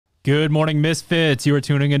Good morning, Misfits. You are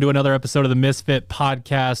tuning into another episode of the Misfit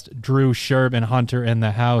Podcast. Drew, Sherb, and Hunter in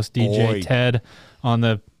the house. DJ Ted on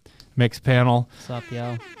the mix panel. What's up,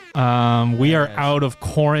 yo? We are out of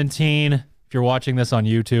quarantine. If you're watching this on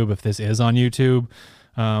YouTube, if this is on YouTube,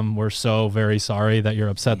 we're so very sorry that you're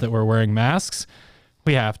upset that we're wearing masks.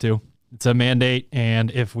 We have to. It's a mandate,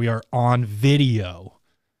 and if we are on video,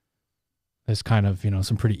 there's kind of,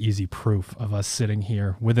 some pretty easy proof of us sitting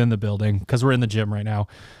here within the building because we're in the gym right now.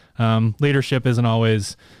 Leadership isn't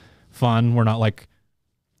always fun. We're not like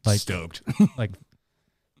stoked, like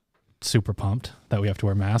super pumped that we have to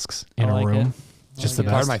wear masks in a room. It's just the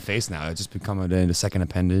best. Part of my face now. It's just become a second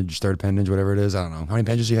appendage, third appendage, whatever it is. I don't know. How many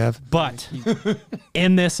appendages do you have? But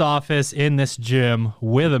in this office, in this gym,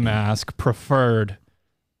 with a mask, preferred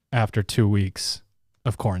after 2 weeks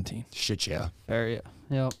of quarantine. Shit, yeah. Very,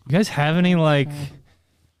 yep. You guys have any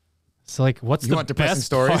what's you the best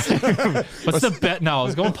stories? What's the best? No, I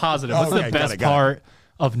was going positive. What's the best part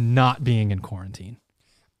of not being in quarantine?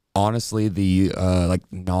 Honestly, the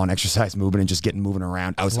non-exercise movement and just getting moving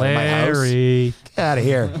around outside of my house. Get out of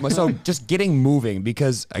here. So just getting moving,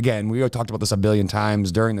 because again, we talked about this a billion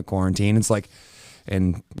times during the quarantine. It's like,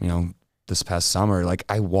 and this past summer,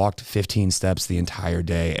 I walked 15 steps the entire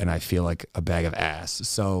day and I feel like a bag of ass.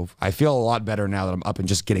 So I feel a lot better now that I'm up and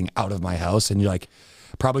just getting out of my house. And you're like,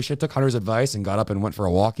 probably should have took Hunter's advice and got up and went for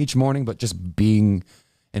a walk each morning, but just being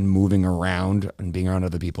and moving around and being around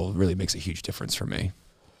other people really makes a huge difference for me.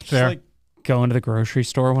 Fair. Just go into the grocery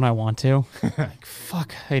store when I want to.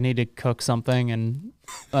 Fuck, I need to cook something, and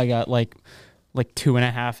I got like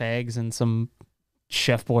 2.5 eggs and some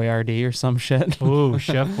Chef Boyardee or some shit. Ooh,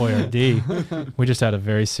 Chef Boyardee. We just had a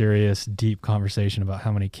very serious, deep conversation about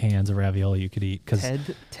how many cans of ravioli you could eat. Because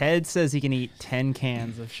Ted says he can eat 10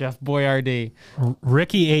 cans of Chef Boyardee.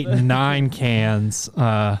 Ricky ate 9 cans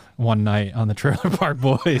one night on the Trailer Park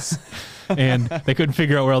Boys. And they couldn't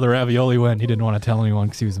figure out where all the ravioli went. He didn't want to tell anyone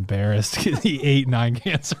because he was embarrassed. He ate 9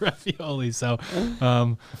 cans of ravioli. So, first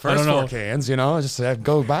I don't know. 4 cans, just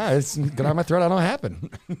go by. It's get out of my throat. I don't know what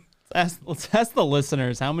happened. Let's ask the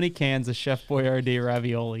listeners, how many cans of Chef Boyardee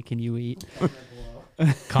ravioli can you eat?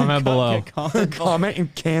 Comment below. Comment in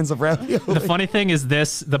cans of ravioli. The funny thing is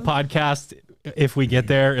the podcast, if we get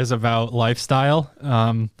there, is about lifestyle.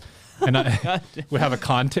 And we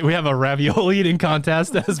have a ravioli eating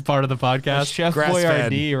contest as part of the podcast. Chef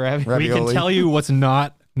Boyardee ravioli. We can tell you what's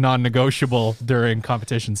not non-negotiable during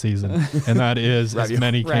competition season, and that is as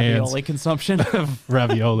many cans ravioli consumption of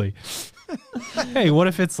ravioli. Hey, what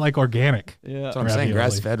if it's organic? Yeah, that's what I'm saying.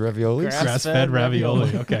 Grass-fed ravioli. Grass-fed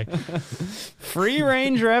ravioli. Okay.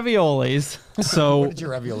 Free-range raviolis. So, what did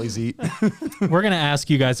your raviolis eat? We're gonna ask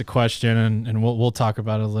you guys a question, and we'll talk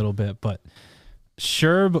about it a little bit. But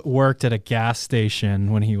Sherb worked at a gas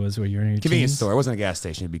station when he was in your convenience store. It wasn't a gas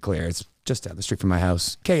station, to be clear. It's just down the street from my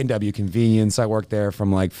house. K&W Convenience. I worked there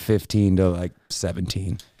from 15 to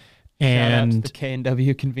 17. And shout out to the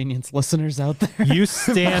K&W Convenience listeners out there. You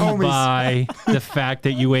stand by the fact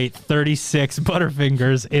that you ate 36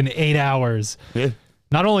 Butterfingers in 8 hours. Yeah.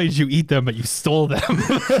 Not only did you eat them, but you stole them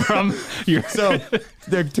from your... So,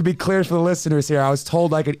 to be clear for the listeners here, I was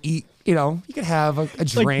told I could eat, you could have a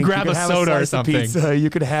drink. Grab you could a have soda a or something. Pizza. You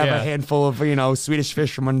could have a handful of, Swedish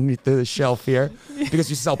fish from underneath the shelf here. Because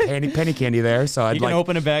you sell penny candy there. So you can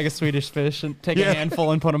open a bag of Swedish fish and take a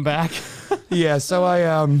handful and put them back. Yeah, so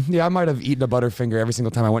I might have eaten a Butterfinger every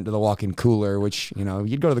single time I went to the walk-in cooler, which,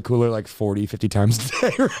 you'd go to the cooler 40, 50 times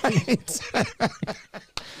a day, right?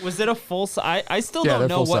 Was it a full size? I still don't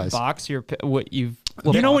know what box when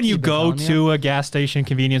you go to a gas station,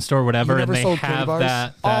 convenience store, whatever, and they have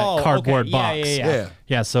that cardboard box.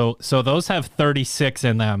 Yeah. So those have 36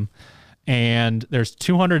 in them, and there's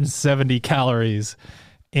 270 calories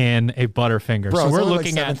in a Butterfinger. Bro, so we're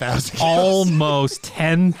looking at almost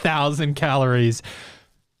 10,000 calories.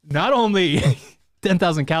 Not only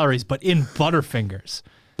 10,000 calories, but in Butterfingers.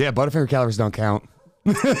 Yeah, Butterfinger calories don't count.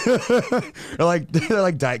 they're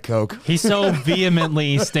like Diet Coke. He so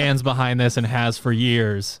vehemently stands behind this and has for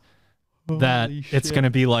years that it's going to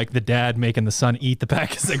be like the dad making the son eat the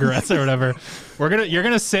pack of cigarettes or whatever. You're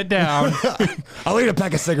going to sit down. I'll eat a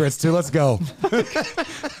pack of cigarettes too. Let's go.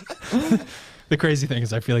 The crazy thing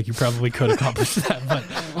is I feel like you probably could accomplish that,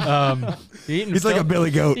 but he's like a billy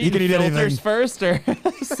goat. He can eat anything. First or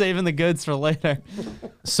saving the goods for later.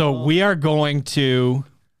 So we are going to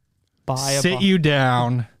sit you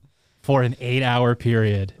down for an 8-hour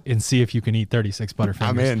period and see if you can eat 36 Butterfingers.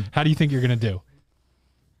 I'm in. How do you think you're going to do?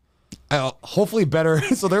 Hopefully better.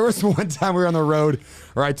 So there was one time we were on the road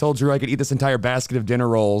where I told Drew I could eat this entire basket of dinner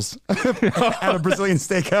rolls at a Brazilian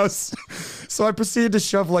steakhouse. So I proceeded to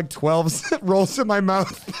shove like 12 rolls in my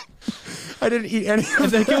mouth. I didn't eat any. I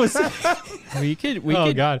think it was. We could.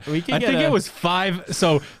 God! I think it was 5.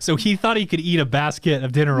 So he thought he could eat a basket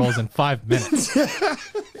of dinner rolls in 5 minutes,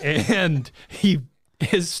 and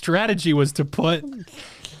his strategy was to put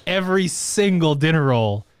every single dinner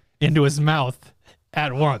roll into his mouth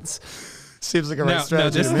at once. Seems like a right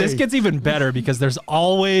strategy. This gets even better because there's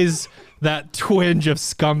always that twinge of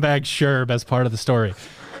scumbag Sherb as part of the story.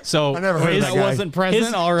 So I never heard of that guy. Wasn't present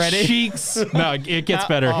his already. Cheeks. No, it gets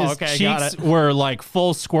better. His okay, cheeks were like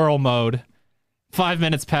full squirrel mode. 5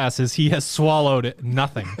 minutes passes. He has swallowed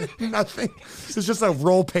nothing. Nothing. It's just a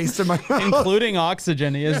roll paste in my mouth. Including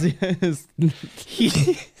oxygen. I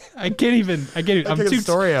can't even.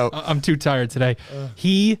 I'm too tired today.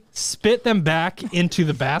 He spit them back into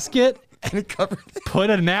the basket And it covered it. Put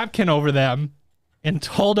a napkin over them, and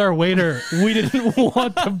told our waiter we didn't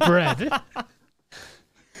want the bread.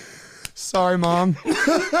 Sorry, Mom.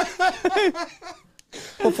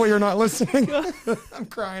 Hopefully you're not listening. I'm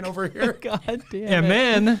crying over here. God damn And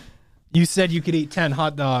then you said you could eat 10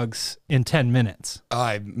 hot dogs in 10 minutes.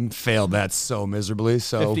 I failed that so miserably.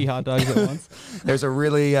 So 50 hot dogs at once. There's a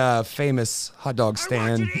really famous hot dog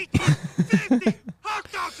stand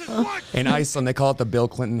in Iceland. They call it the Bill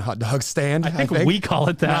Clinton hot dog stand. I think we call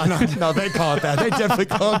it that. No, they call it that. They definitely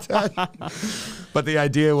call it that. But the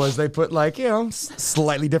idea was they put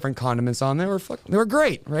slightly different condiments on there. They were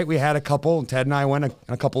great, right? We had a couple. Ted and I went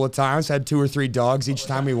a couple of times, had 2 or 3 dogs each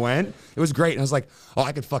time we went. It was great. And I was like, oh,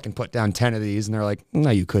 I could fucking put down 10 of these. And they're like, no,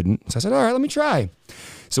 you couldn't. So I said, all right, let me try.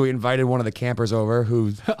 So we invited one of the campers over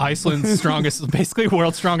who... Iceland's strongest, basically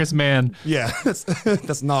world's strongest man. Yeah,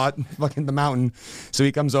 that's not fucking the mountain. So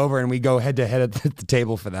he comes over and we go head to head at the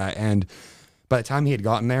table for that. And by the time he had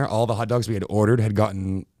gotten there, all the hot dogs we had ordered had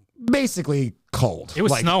gotten basically cold. It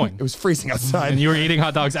was snowing. It was freezing outside. And you were eating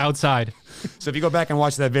hot dogs outside. So if you go back and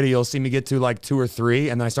watch that video, you'll see me get to like 2 or 3,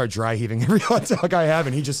 and then I start dry heaving every hot dog I have,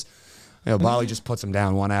 and he just... Bali just puts them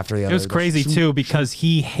down one after the other. It was crazy too because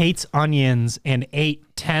he hates onions and ate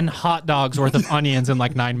 10 hot dogs worth of onions in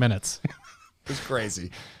like 9 minutes. It was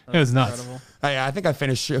crazy. It was nuts. I think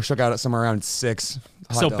I shook out at somewhere around 6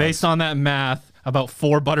 hot dogs. Based on that math, about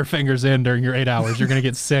 4 Butterfingers in during your 8 hours, you're going to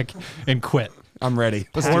get sick and quit. I'm ready.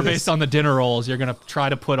 Or based on the dinner rolls, you're going to try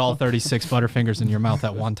to put all 36 Butterfingers in your mouth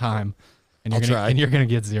at one time. And you're gonna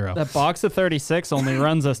get 0. That box of 36 only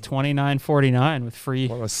runs us $29.49 with free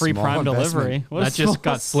Prime delivery. That just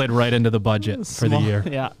got slid right into the budget for the year.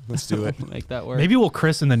 Yeah, let's do it. Make that work. Maybe we'll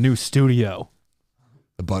christen the new studio.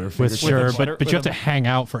 The Butterfinger. With sure, but you have to hang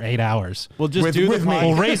out for 8 hours. We'll just do the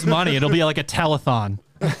We'll raise money. It'll be like a telethon.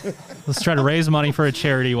 Let's try to raise money for a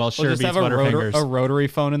charity while Sure beats Butterfingers. A rotary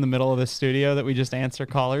phone in the middle of the studio that we just answer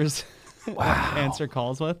callers. Wow. Answer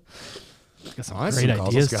calls with. Got some great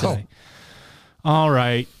ideas today. All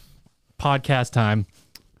right, podcast time.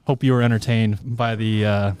 Hope you were entertained by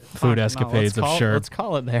the food escapades of Sure. Let's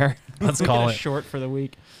call it there. Let's call it short for the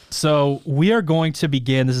week. So we are going to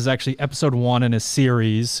begin. This is actually episode 1 in a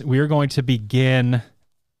series. We are going to begin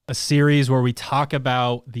a series where we talk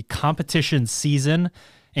about the competition season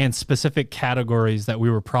and specific categories that we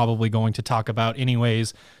were probably going to talk about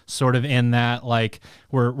anyways, sort of in that, like,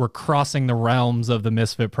 we're crossing the realms of the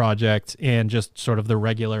Misfit Project and just sort of the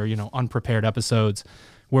regular, unprepared episodes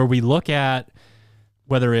where we look at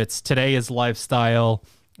whether it's today is lifestyle,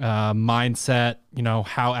 mindset,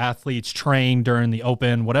 how athletes train during the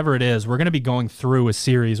open, whatever it is. We're going to be going through a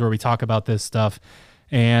series where we talk about this stuff.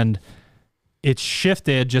 And it's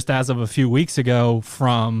shifted just as of a few weeks ago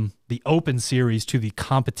from the open series to the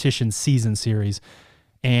competition season series.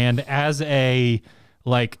 And as a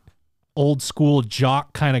old school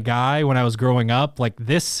jock kind of guy when I was growing up,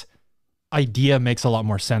 this idea makes a lot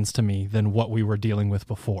more sense to me than what we were dealing with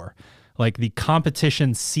before. Like the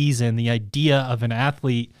competition season, the idea of an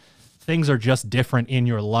athlete, things are just different in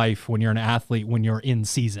your life when you're an athlete, when you're in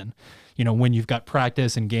season, when you've got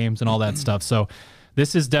practice and games and all that stuff. So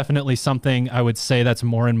this is definitely something I would say that's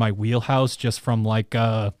more in my wheelhouse, just from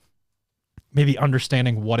maybe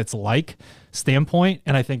understanding what it's like standpoint.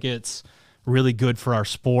 And I think it's really good for our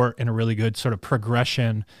sport and a really good sort of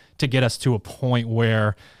progression to get us to a point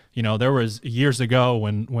where, there was years ago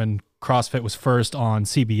when CrossFit was first on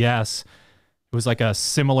CBS, it was like a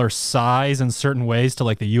similar size in certain ways to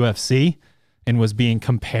the UFC and was being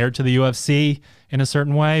compared to the UFC in a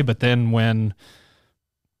certain way. But then when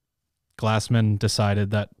Glassman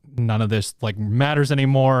decided that none of this matters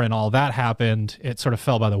anymore and all that happened, it sort of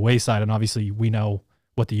fell by the wayside. And obviously we know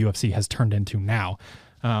what the UFC has turned into now.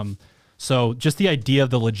 So just the idea of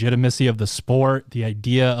the legitimacy of the sport, the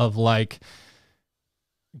idea of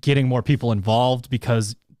getting more people involved,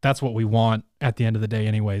 because that's what we want at the end of the day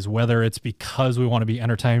anyways, whether it's because we want to be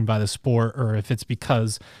entertained by the sport or if it's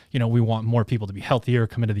because, you know, we want more people to be healthier,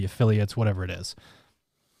 come into the affiliates, whatever it is.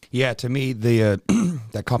 Yeah, to me, the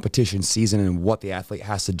that competition season and what the athlete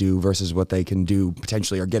has to do versus what they can do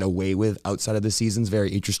potentially or get away with outside of the season is very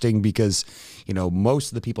interesting because, you know,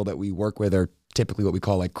 most of the people that we work with are typically what we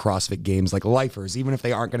call like CrossFit games, like lifers. Even if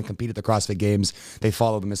they aren't going to compete at the CrossFit games, they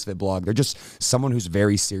follow the Misfit blog. They're just someone who's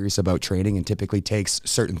very serious about training and typically takes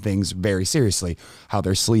certain things very seriously, how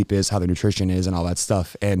their sleep is, how their nutrition is, and all that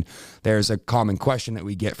stuff. And there's a common question that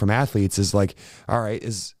we get from athletes is like, all right,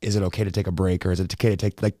 is it okay to take a break, or is it okay to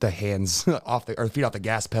take like the hands off the, or feet off the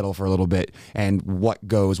gas pedal for a little bit? And what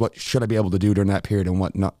should I be able to do during that period and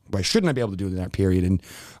what shouldn't I be able to do in that period? And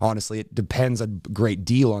honestly, it depends a great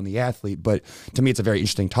deal on the athlete, but to me, it's a very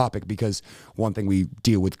interesting topic because one thing we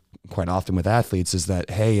deal with quite often with athletes is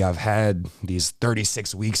that, hey, I've had these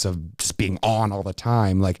 36 weeks of just being on all the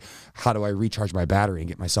time. Like, how do I recharge my battery and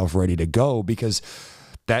get myself ready to go? Because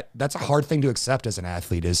that's a hard thing to accept as an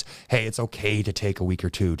athlete is, hey, it's okay to take a week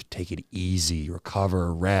or two to take it easy,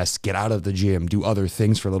 recover, rest, get out of the gym, do other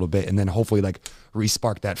things for a little bit, and then hopefully like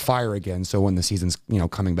respark that fire again. So when the season's, you know,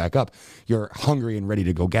 coming back up, you're hungry and ready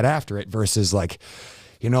to go get after it versus like,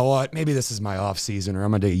 you know what, maybe this is my off season, or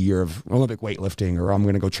I'm going to do a year of Olympic weightlifting, or I'm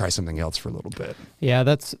going to go try something else for a little bit.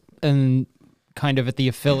 Yeah, and kind of at the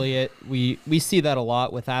affiliate, we see that a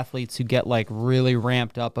lot with athletes who get like really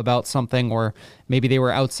ramped up about something, or maybe they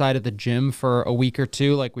were outside of the gym for a week or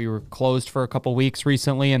two, like we were closed for a couple weeks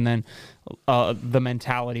recently, and then the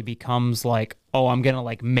mentality becomes like, oh, I'm going to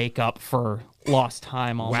like make up for lost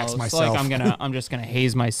time almost. Wax myself. Like I'm just going to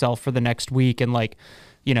haze myself for the next week, and like,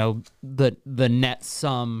 you know, the net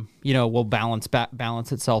sum, you know, will balance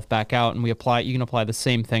itself back out, and you can apply the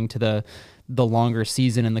same thing to the longer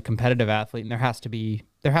season in the competitive athlete, and there has to be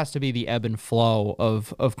the ebb and flow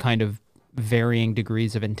of kind of varying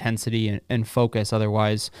degrees of intensity and focus.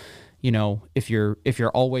 Otherwise, you know, if you're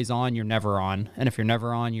always on, you're never on, and if you're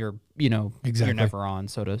never on, you're never on,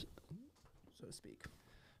 so to speak.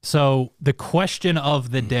 So the question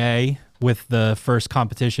of the day with the first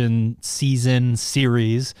competition season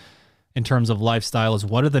series in terms of lifestyle is,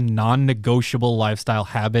 what are the non-negotiable lifestyle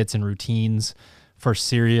habits and routines for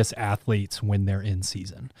serious athletes when they're in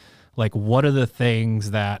season? Like, what are the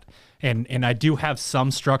things that, and I do have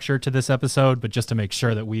some structure to this episode, but just to make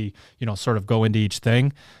sure that we, you know, sort of go into each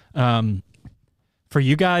thing. For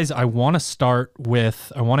you guys, I want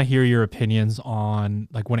to hear your opinions on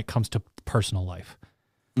like when it comes to personal life.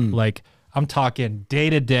 Like, I'm talking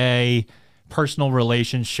day-to-day personal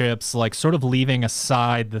relationships, like sort of leaving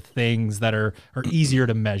aside the things that are easier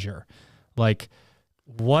to measure. Like,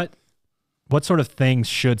 what sort of things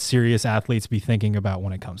should serious athletes be thinking about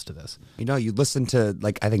when it comes to this? You know, you listen to,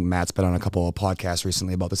 like, I think Matt's been on a couple of podcasts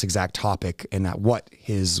recently about this exact topic and that what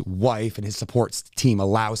his wife and his support team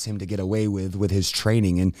allows him to get away with his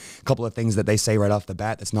training. And a couple of things that they say right off the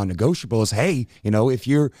bat that's non-negotiable is, hey, you know, if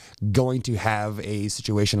you're going to have a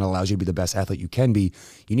situation that allows you to be the best athlete you can be,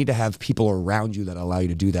 you need to have people around you that allow you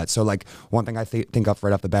to do that. So, like, one thing I think of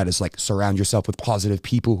right off the bat is, like, surround yourself with positive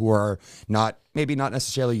people who are maybe not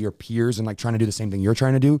necessarily your peers and like trying to do the same thing you're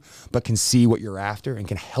trying to do, but can see what you're after and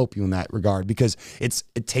can help you in that regard, because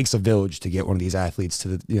it takes a village to get one of these athletes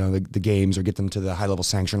to the games or get them to the high level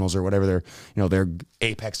sanctionals or whatever their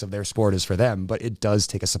apex of their sport is for them. But it does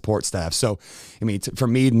take a support staff. So, I mean, for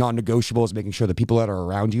me, non-negotiable is making sure the people that are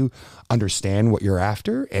around you understand what you're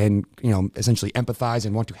after and, you know, essentially empathize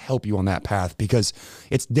and want to help you on that path, because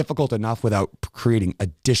it's difficult enough without creating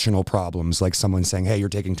additional problems, like someone saying, hey, you're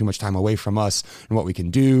taking too much time away from us and what we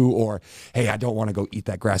can do, or hey, I don't want to go eat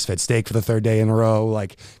that grass-fed steak for the third day in a row,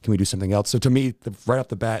 like, can we do something else? So to me, right off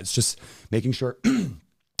the bat, it's just making sure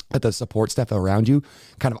that the support staff around you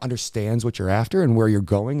kind of understands what you're after and where you're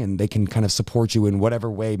going, and they can kind of support you in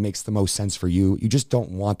whatever way makes the most sense for you. You just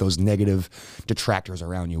don't want those negative detractors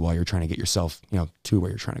around you while you're trying to get yourself, you know, to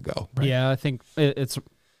where you're trying to go. Right? Yeah, I think it's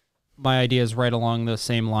my idea is right along the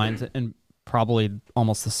same lines and probably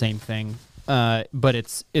almost the same thing. But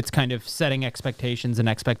it's kind of setting expectations and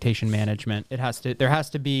expectation management. There has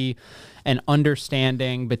to be an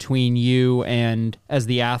understanding between you and as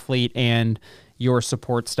the athlete and your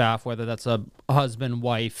support staff, whether that's a husband,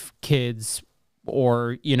 wife, kids,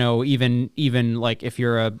 or, you know, even like if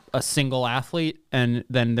you're a single athlete, and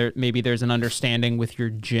then there's an understanding with your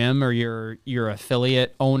gym or your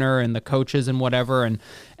affiliate owner and the coaches and whatever,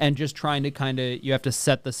 and just trying to kind of, you have to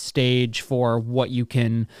set the stage for what you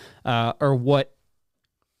can or what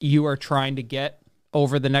you are trying to get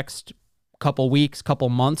over the next couple weeks, couple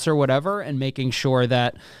months or whatever, and making sure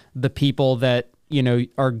that the people that you know,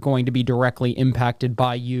 are going to be directly impacted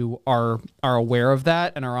by you are aware of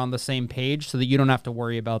that and are on the same page, so that you don't have to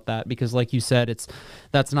worry about that. Because like you said,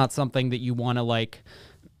 that's not something that you want to like,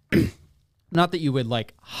 not that you would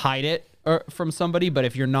like hide it from somebody, but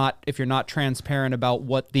if you're not transparent about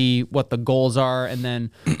what the goals are, and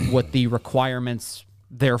then what the requirements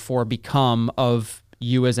therefore become of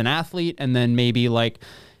you as an athlete, and then maybe like,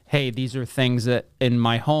 hey, these are things that in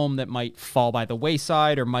my home that might fall by the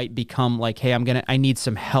wayside, or might become like, hey, I need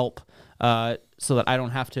some help so that I don't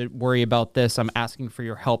have to worry about this. I'm asking for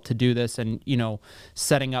your help to do this, and, you know,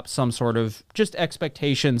 setting up some sort of just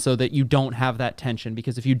expectation so that you don't have that tension.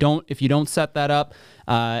 Because if you don't set that up,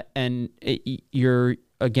 and you're,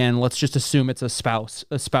 again, let's just assume it's a spouse.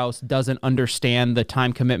 A spouse doesn't understand the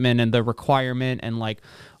time commitment and the requirement, and like,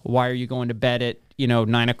 why are you going to bed at, you know,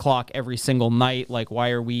 9 o'clock every single night? Like, why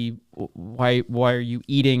are you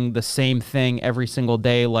eating the same thing every single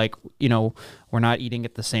day? Like, you know, we're not eating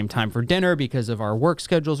at the same time for dinner because of our work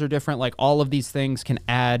schedules are different. Like, all of these things can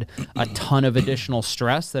add a ton of additional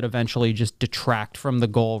stress that eventually just detract from the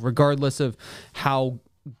goal, regardless of how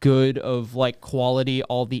good of like quality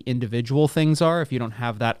all the individual things are. If you don't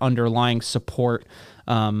have that underlying support,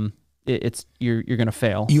 you're gonna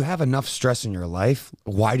fail. You have enough stress in your life.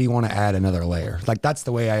 Why do you want to add another layer? Like, that's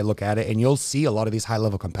the way I look at it. And you'll see a lot of these high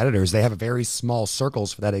level competitors, they have very small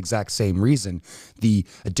circles for that exact same reason. The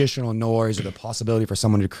additional noise or the possibility for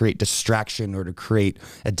someone to create distraction or to create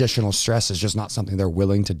additional stress is just not something they're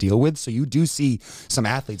willing to deal with. So you do see some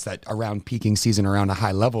athletes that around peaking season, around a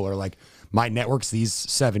high level, are like, my network's these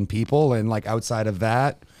 7 people, and like outside of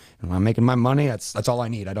that, when I'm making my money, that's all I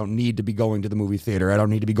need. I don't need to be going to the movie theater. I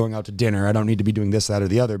don't need to be going out to dinner. I don't need to be doing this, that, or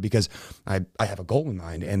the other, because I have a goal in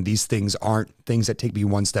mind. And these things aren't things that take me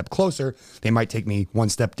one step closer. They might take me one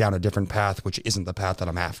step down a different path, which isn't the path that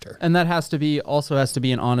I'm after. And that has to be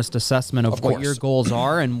an honest assessment of what your goals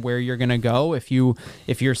are and where you're going to go. If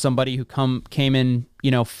you're somebody who came in,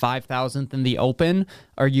 you know, 5,000th in the open,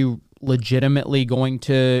 are you legitimately going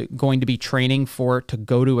to be training to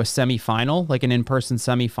go to a semifinal, like an in-person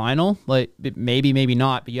semifinal? Like, maybe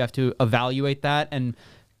not, but you have to evaluate that and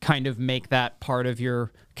kind of make that part of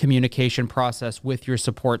your communication process with your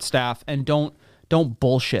support staff. And don't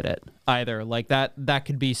bullshit it either. Like, that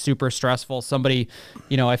could be super stressful. Somebody,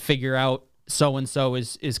 you know, I figure out so-and-so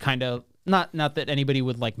is kind of not that anybody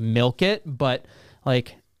would like milk it, but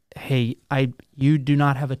like, hey, you do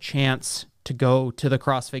not have a chance to go to the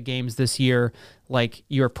CrossFit Games this year. Like,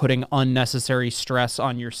 you're putting unnecessary stress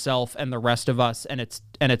on yourself and the rest of us, and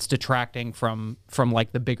it's detracting from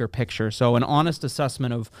like the bigger picture. So an honest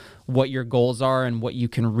assessment of what your goals are and what you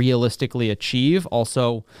can realistically achieve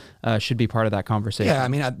also should be part of that conversation. Yeah, I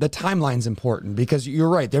mean, the timeline's important, because you're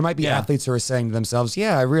right. There might be athletes who are saying to themselves,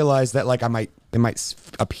 yeah, I realize that like it might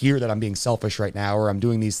appear that I'm being selfish right now, or I'm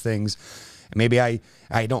doing these things. Maybe I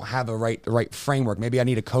don't have the right framework. Maybe I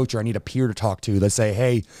need a coach, or I need a peer to talk to that say,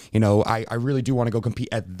 hey, you know, I really do want to go compete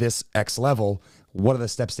at this X level. What are the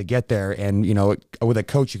steps to get there? And, you know, with a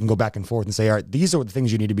coach, you can go back and forth and say, all right, these are the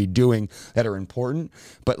things you need to be doing that are important,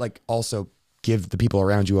 but like also give the people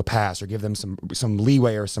around you a pass, or give them some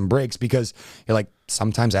leeway or some breaks, because you're like,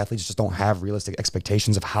 sometimes athletes just don't have realistic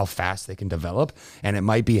expectations of how fast they can develop. And it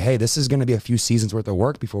might be, hey, this is going to be a few seasons worth of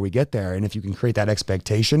work before we get there. And if you can create that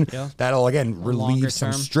expectation, that'll again relieve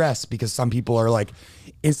some stress, because some people are like,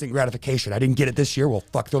 instant gratification. I didn't get it this year. Well,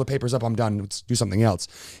 fuck, throw the papers up. I'm done. Let's do something else.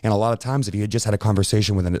 And a lot of times, if you had just had a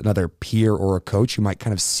conversation with another peer or a coach, you might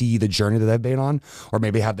kind of see the journey that they've been on, or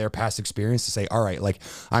maybe have their past experience to say, all right, like,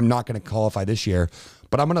 I'm not going to qualify this year,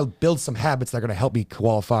 but I'm going to build some habits that are going to help me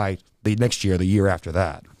qualify the next year, the year after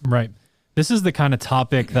that. Right. This is the kind of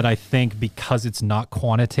topic that I think, because it's not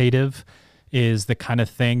quantitative, is the kind of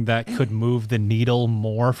thing that could move the needle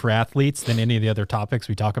more for athletes than any of the other topics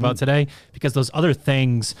we talk about today, because those other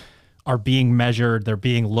things are being measured, they're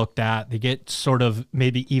being looked at, they get sort of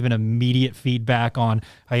maybe even immediate feedback on,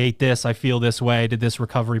 I ate this, I feel this way, I did this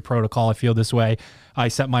recovery protocol, I feel this way, I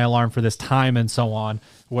set my alarm for this time, and so on.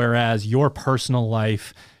 Whereas your personal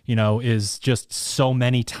life, you know, is just so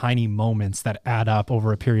many tiny moments that add up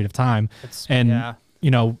over a period of time. You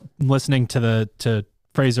know, listening to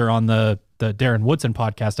Fraser on the Darren Woodson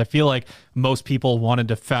podcast, I feel like most people wanted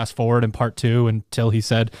to fast forward in part 2 until he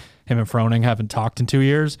said him and Froning haven't talked in 2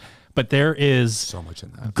 years. But there is so much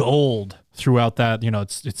in that gold throughout that. You know,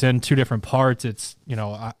 it's in 2 different parts. It's, you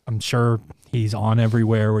know, I'm sure he's on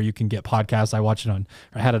everywhere where you can get podcasts.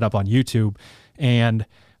 I had it up on YouTube, and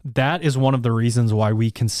that is one of the reasons why we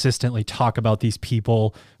consistently talk about these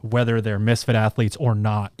people, whether they're Misfit athletes or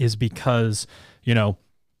not, is because, you know,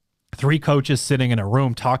 3 coaches sitting in a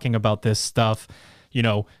room talking about this stuff you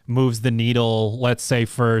know, moves the needle, let's say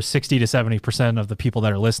for 60 to 70% of the people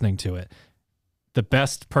that are listening to it. The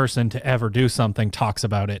best person to ever do something talks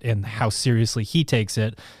about it and how seriously he takes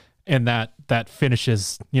it. And that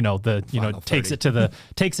finishes, you know, takes it to the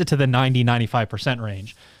 90-95%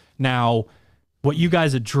 range. Now, what you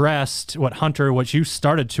guys addressed, what you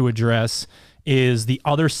started to address is the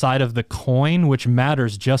other side of the coin, which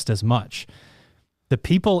matters just as much. The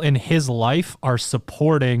people in his life are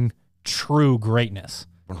supporting true greatness.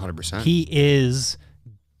 100%. He is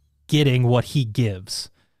getting what he gives.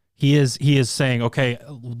 He is saying, okay,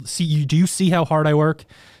 do you see how hard I work?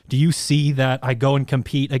 Do you see that I go and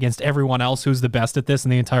compete against everyone else who's the best at this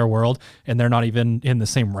in the entire world, and they're not even in the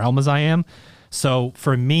same realm as I am? So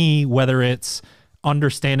for me, whether it's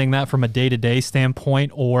understanding that from a day-to-day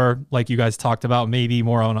standpoint, or like you guys talked about, maybe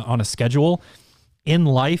more on a schedule, in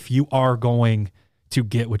life, you are going to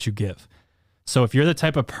get what you give. So if you're the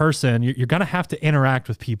type of person, you're going to have to interact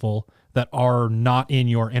with people that are not in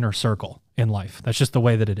your inner circle in life. That's just the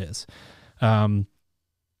way that it is.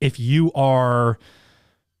 If you are,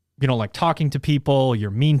 you know, like talking to people,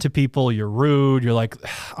 you're mean to people, you're rude, you're like,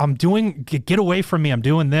 get away from me, I'm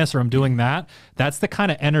doing this or I'm doing that. That's the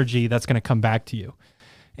kind of energy that's going to come back to you.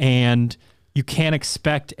 And you can't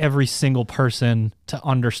expect every single person to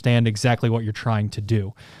understand exactly what you're trying to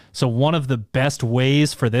do. So one of the best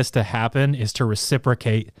ways for this to happen is to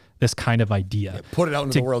reciprocate this kind of idea. Yeah, put it out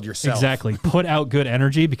into the world yourself. Exactly. Put out good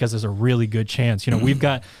energy, because there's a really good chance. You know, we've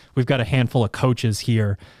got a handful of coaches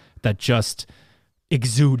here that just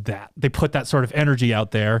exude that. They put that sort of energy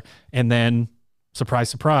out there, and then surprise,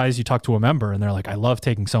 surprise, you talk to a member and they're like, I love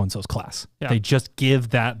taking so-and-so's class. Yeah. They just give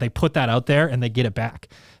that, they put that out there and they get it back.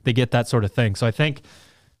 They get that sort of thing. So I think,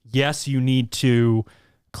 yes, you need to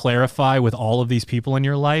clarify with all of these people in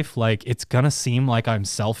your life, like, it's going to seem like I'm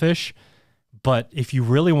selfish, but if you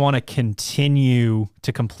really want to continue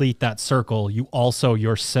to complete that circle, you also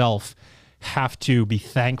yourself have to be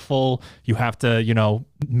thankful. You have to, you know,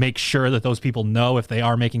 make sure that those people know, if they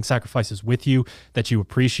are making sacrifices with you, that you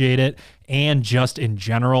appreciate it. And just in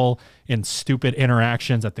general, in stupid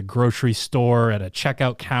interactions at the grocery store, at a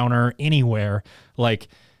checkout counter, anywhere, like,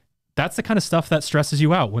 that's the kind of stuff that stresses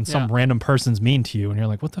you out when some random person's mean to you and you're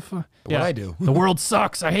like, what the fuck? What I do? The world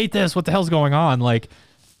sucks. I hate this. What the hell's going on? Like,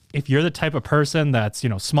 if you're the type of person that's, you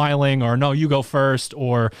know, smiling, or no, you go first,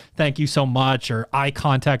 or thank you so much, or eye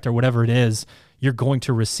contact, or whatever it is, you're going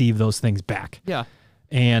to receive those things back. Yeah.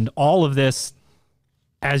 And all of this,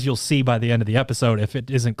 as you'll see by the end of the episode, if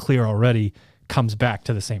it isn't clear already, comes back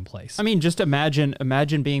to the same place. I mean, just imagine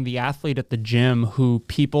being the athlete at the gym who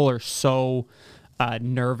people are so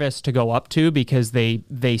nervous to go up to because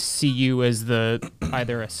they see you as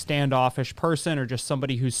either a standoffish person or just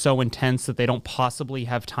somebody who's so intense that they don't possibly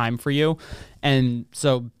have time for you. And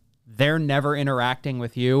so they're never interacting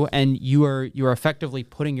with you, and you're effectively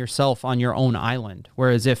putting yourself on your own island.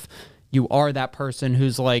 Whereas if you are that person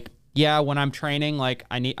who's like, yeah, when I'm training, like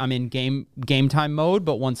I'm in game time mode,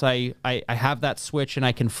 but once I have that switch and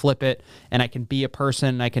I can flip it and I can be a person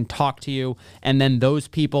and I can talk to you, and then those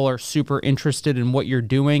people are super interested in what you're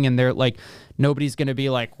doing, and they're like, nobody's going to be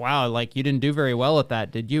like, wow, like you didn't do very well at that,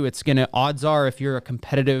 did you? It's going to, odds are, if you're a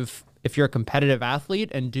competitive athlete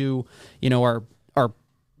and do, you know, are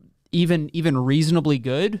even reasonably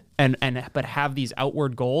good but have these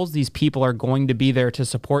outward goals, these people are going to be there to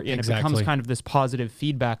support you. And it becomes kind of this positive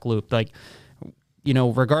feedback loop. Like, you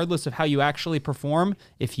know, regardless of how you actually perform,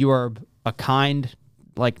 if you are a kind,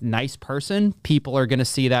 like, nice person, people are going to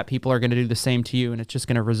see that. People are going to do the same to you, and it's just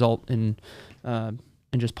going to result in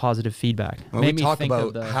just positive feedback. When we talk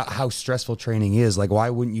about how stressful training is, like, why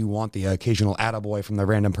wouldn't you want the occasional attaboy from the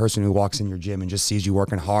random person who walks in your gym and just sees you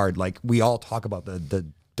working hard? Like, we all talk about the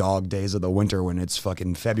dog days of the winter when it's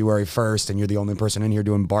fucking February 1st and you're the only person in here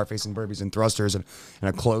doing bar facing burpees and thrusters and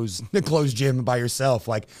a closed gym by yourself.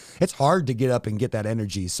 Like, it's hard to get up and get that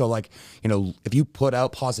energy. So, like, you know, if you put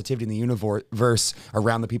out positivity in the universe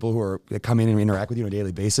around the people that come in and interact with you on a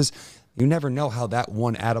daily basis, you never know how that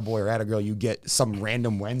one attaboy or attagirl you get some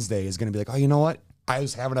random Wednesday is going to be like, oh, you know what? I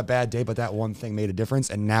was having a bad day, but that one thing made a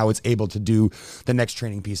difference, and now it's able to do the next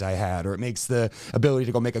training piece I had, or it makes the ability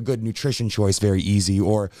to go make a good nutrition choice very easy,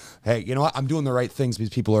 or, hey, you know what, I'm doing the right things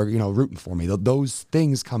because people are, you know, rooting for me. Those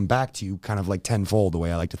things come back to you kind of like tenfold, the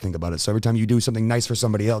way I like to think about it. So every time you do something nice for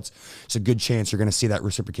somebody else, it's a good chance you're going to see that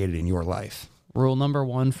reciprocated in your life. Rule number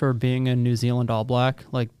one for being a New Zealand All Black,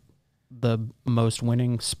 like the most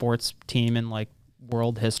winning sports team in like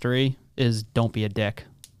world history, is don't be a dick.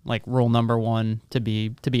 Like, rule number one to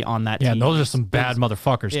be on that team. Yeah, and those are some bad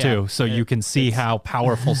motherfuckers too. So you can see how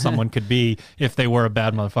powerful someone could be if they were a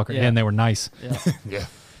bad motherfucker and they were nice. Yeah. Yeah.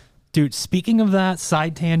 Dude, speaking of that,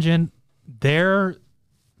 side tangent,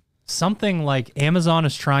 something like Amazon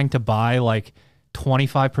is trying to buy like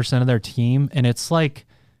 25% of their team, and it's like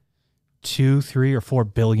 $2, $3, or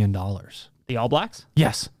 $4 billion. The All Blacks?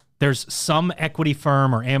 Yes. There's some equity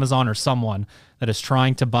firm or Amazon or someone that is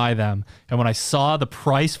trying to buy them. And when I saw the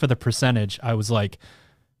price for the percentage, I was like,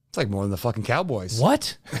 it's like more than the fucking Cowboys.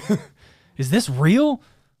 What? Is this real?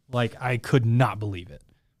 Like, I could not believe it.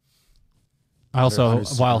 I also,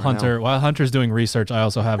 while Hunter's doing research, I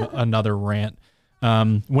also have another rant.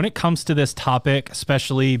 When it comes to this topic,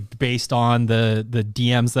 especially based on the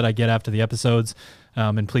DMs that I get after the episodes,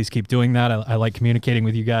 and please keep doing that. I like communicating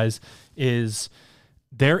with you guys.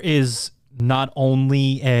 There is not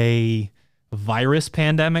only a virus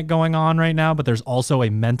pandemic going on right now, but there's also a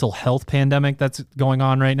mental health pandemic that's going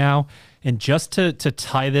on right now. And just to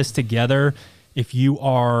tie this together, if you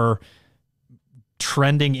are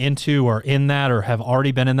trending into or in that or have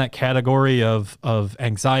already been in that category of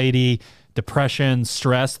anxiety, depression,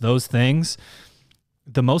 stress, those things,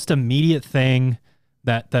 the most immediate thing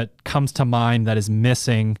that comes to mind that is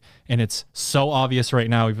missing, and it's so obvious right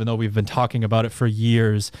now, even though we've been talking about it for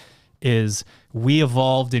years, is we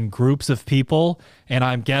evolved in groups of people, and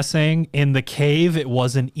I'm guessing in the cave, it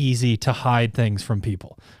wasn't easy to hide things from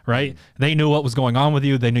people, right? They knew what was going on with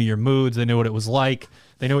you. They knew your moods. They knew what it was like.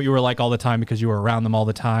 They knew what you were like all the time because you were around them all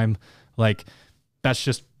the time. Like, that's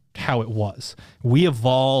just how it was. We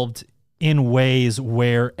evolved in ways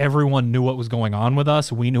where everyone knew what was going on with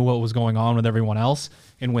us. We knew what was going on with everyone else.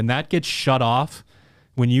 And when that gets shut off,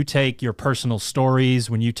 when you take your personal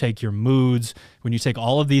stories, when you take your moods, when you take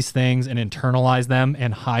all of these things and internalize them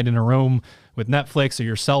and hide in a room with Netflix or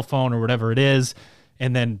your cell phone or whatever it is,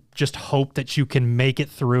 and then just hope that you can make it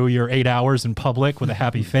through your 8 hours in public with a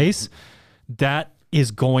happy face, that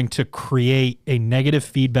is going to create a negative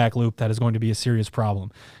feedback loop that is going to be a serious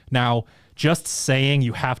problem. Now, just saying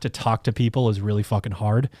you have to talk to people is really fucking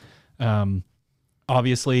hard.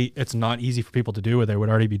 Obviously, it's not easy for people to do, or they would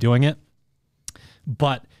already be doing it.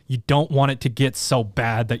 But you don't want it to get so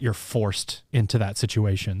bad that you're forced into that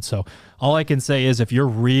situation. So all I can say is if you're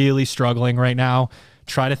really struggling right now,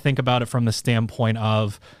 try to think about it from the standpoint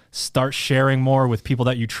of start sharing more with people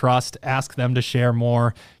that you trust, ask them to share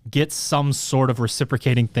more, get some sort of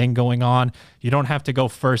reciprocating thing going on. You don't have to go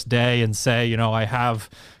first day and say, you know, I have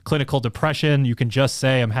clinical depression. You can just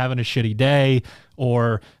say I'm having a shitty day,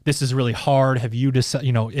 or this is really hard. Have you decided,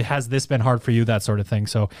 you know, has this been hard for you? That sort of thing.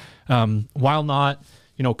 So while not,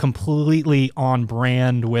 you know, completely on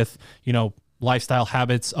brand with, you know, lifestyle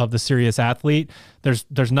habits of the serious athlete,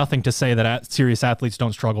 there's nothing to say that serious athletes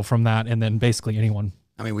don't struggle from that. And then basically anyone.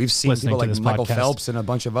 I mean, we've seen people like Michael Phelps and a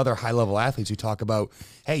bunch of other high-level athletes who talk about,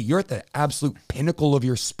 hey, you're at the absolute pinnacle of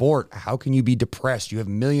your sport. How can you be depressed? You have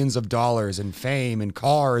millions of dollars and fame and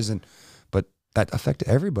cars, but that affects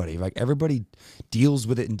everybody. Like, everybody deals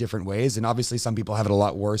with it in different ways, and obviously some people have it a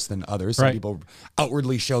lot worse than others. Some people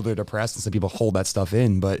outwardly show they're depressed, and some people hold that stuff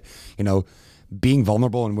in. But, you know, being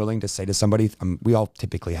vulnerable and willing to say to somebody, we all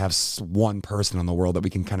typically have one person in the world that we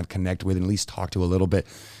can kind of connect with and at least talk to a little bit.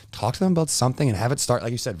 Talk to them about something and have it start,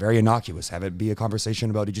 like you said, very innocuous. Have it be a conversation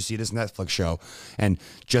about, did you see this Netflix show? And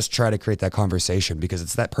just try to create that conversation, because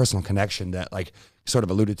it's that personal connection that, like, sort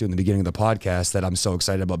of alluded to in the beginning of the podcast, that I'm so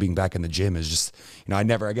excited about being back in the gym. Is just, you know, I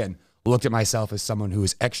never, again, looked at myself as someone who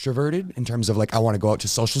is extroverted in terms of, like, I want to go out to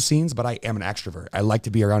social scenes, but I am an extrovert. I like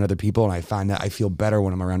to be around other people, and I find that I feel better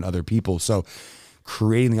when I'm around other people. So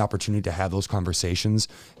creating the opportunity to have those conversations,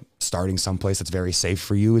 starting someplace that's very safe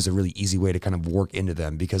for you, is a really easy way to kind of work into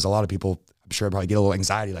them, because a lot of people, I'm sure, probably get a little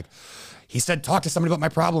anxiety. Like, he said, talk to somebody about my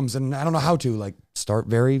problems and I don't know how to. Like, start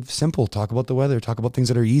very simple. Talk about the weather, talk about things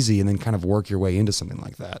that are easy, and then kind of work your way into something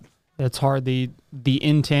like that. It's hard. The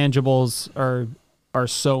intangibles are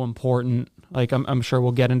so important. Like, I'm sure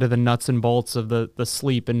we'll get into the nuts and bolts of the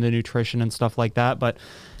sleep and the nutrition and stuff like that. But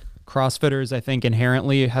CrossFitters, I think,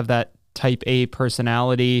 inherently have that type A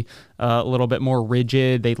personality, a little bit more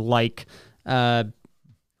rigid. They like,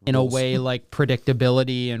 in a way, like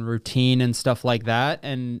predictability and routine and stuff like that.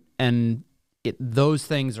 And those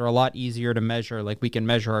things are a lot easier to measure. Like, we can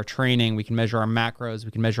measure our training, we can measure our macros,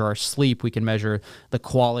 we can measure our sleep, we can measure the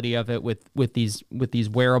quality of it with these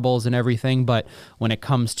wearables and everything. But when it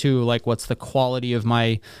comes to, like, what's the quality of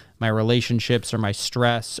my relationships or my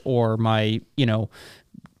stress or my, you know,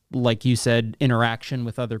 like you said, interaction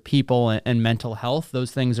with other people and mental health,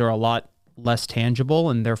 those things are a lot less tangible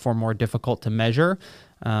and therefore more difficult to measure.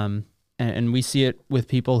 And and we see it with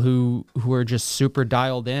people who are just super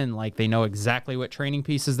dialed in. Like they know exactly what training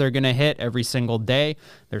pieces they're going to hit every single day.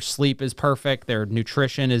 Their sleep is perfect. Their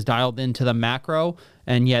nutrition is dialed into the macro,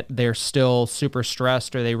 and yet they're still super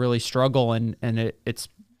stressed or they really struggle. And it's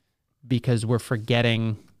because we're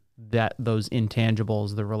forgetting that those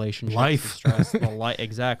intangibles, the relationships, life, the stress,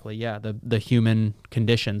 exactly. Yeah. The human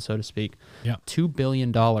condition, so to speak. Yeah. $2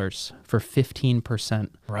 billion for 15%.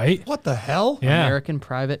 Right. What the hell? Yeah. American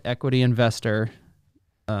private equity investor.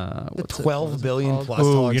 The 12 billion plus.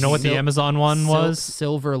 Ooh, you know what the Amazon one was?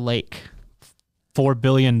 Silver Lake. $4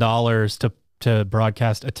 billion to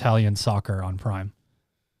broadcast Italian soccer on Prime.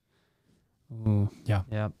 Ooh. Yeah.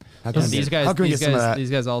 Yeah. These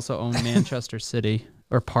guys also own Manchester City,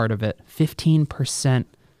 or part of it. 15%.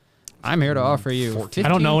 I'm here to offer you. I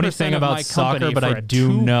don't know anything about soccer, but I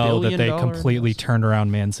do know that they completely turned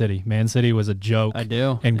around Man City. Man City was a joke. I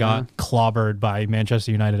do. And got clobbered by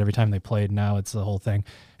Manchester United every time they played. Now it's the whole thing.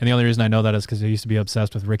 And the only reason I know that is because I used to be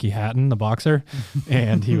obsessed with Ricky Hatton, the boxer,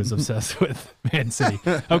 and he was obsessed with Man City.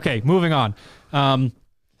 Okay, moving on.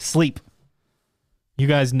 Sleep. You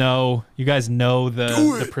guys know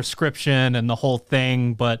the prescription and the whole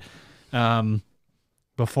thing, but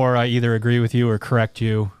before I either agree with you or correct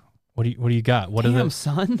you, what do you got? What Damn, are the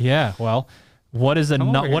son? Yeah, well, what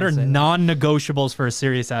are non-negotiables for a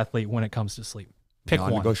serious athlete when it comes to sleep? Pick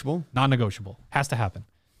non-negotiable? one. Non-negotiable. Has to happen.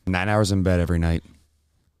 9 hours in bed every night.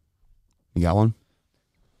 You got one?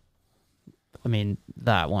 I mean,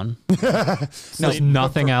 that one. There's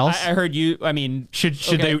nothing else. I heard you. I mean, should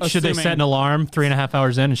they set an alarm 3.5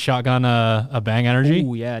 hours in and shotgun a Bang Energy?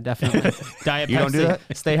 Oh yeah, definitely. Diet You Pepsi. don't do that?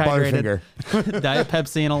 Stay hydrated. Diet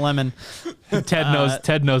Pepsi and a lemon.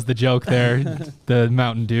 Ted knows the joke there. The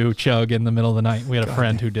Mountain Dew chug in the middle of the night. We had a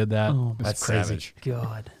friend who did that. Oh, that's crazy. savage.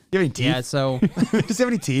 God. Do you have any teeth? Yeah. So Does he have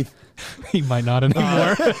any teeth? He might not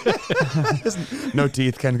anymore. No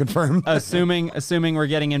teeth, can confirm. assuming we're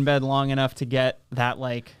getting in bed long enough to get that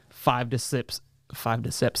like 5 to 6. Ooh. 5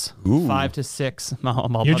 to 6.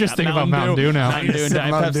 You're just thinking about Mountain Dew now. Mountain Dew and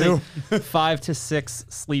Diet Mountain Pepsi. 5 to 6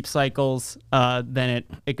 sleep cycles. Then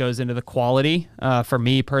it goes into the quality. For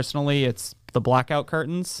me personally, it's the blackout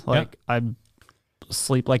curtains. Like I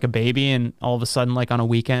sleep like a baby, and all of a sudden, like on a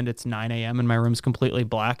weekend, it's 9 a.m. and my room's completely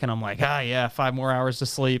black, and I'm like, 5 more hours to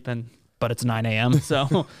sleep, but it's 9 a.m.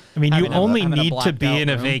 So I mean, you only need to be in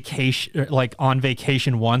a room. vacation, like on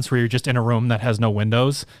vacation once, where you're just in a room that has no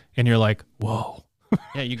windows, and you're like, whoa.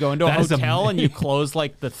 Yeah, you go into a That is hotel and you close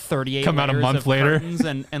like the 38 Come out a layers month of later. curtains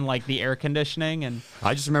and like the air conditioning. And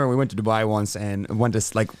I just remember we went to Dubai once and went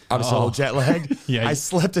to like obviously a little jet lag. Yeah. I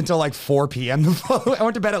slept until like 4 p.m. I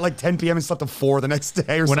went to bed at like 10 p.m. and slept till 4 the next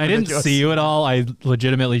day. Or When I didn't ridiculous. see you at all, I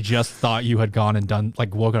legitimately just thought you had gone and done,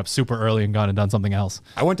 like, woken up super early and gone and done something else.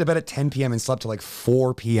 I went to bed at 10 p.m. and slept till like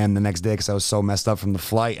 4 p.m. the next day because I was so messed up from the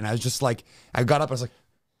flight. And I was just like, I got up, I was like,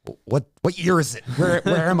 what year is it? Where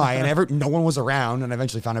am I? And no one was around. And I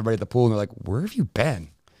eventually found everybody at the pool, and they're like, where have you been?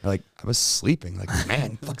 They're like, I was sleeping. Like,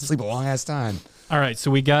 man, fucking sleep a long ass time. All right, so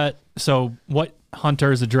what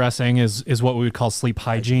Hunter is addressing is what we would call sleep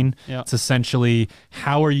hygiene. Yeah. It's essentially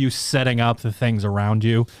how are you setting up the things around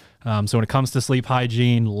you. So when it comes to sleep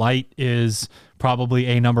hygiene, light is probably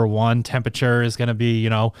a number one. Temperature is going to be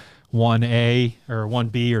 1A or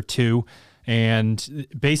 1B or 2. And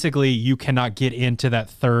basically, you cannot get into that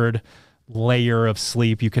third layer of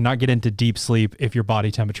sleep. You cannot get into deep sleep if your body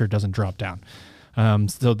temperature doesn't drop down.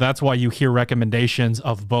 So that's why you hear recommendations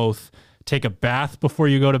of both take a bath before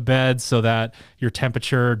you go to bed so that your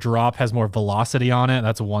temperature drop has more velocity on it.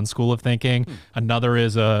 That's one school of thinking. Another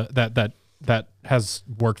is that has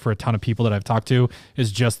worked for a ton of people that I've talked to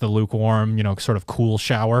is just the lukewarm, sort of cool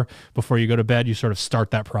shower before you go to bed. You sort of start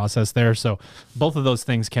that process there. So both of those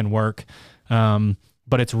things can work.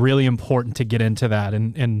 But it's really important to get into that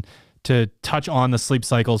and to touch on the sleep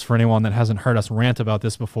cycles for anyone that hasn't heard us rant about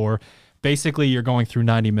this before. Basically, you're going through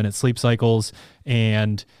 90-minute sleep cycles,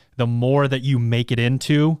 and the more that you make it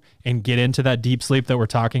into and get into that deep sleep that we're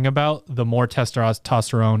talking about, the more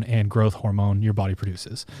testosterone and growth hormone your body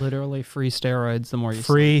produces. literally free steroids the more you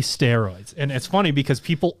Free steroids. And it's funny because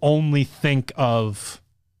people only think of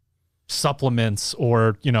supplements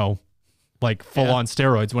or, like full-on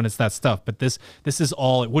steroids when it's that stuff. But this is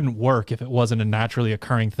all, it wouldn't work if it wasn't a naturally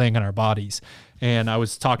occurring thing in our bodies. And I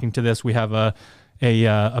was talking to this, we have a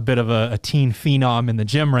bit of a teen phenom in the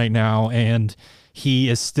gym right now, and he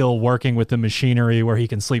is still working with the machinery where he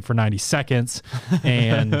can sleep for 90 seconds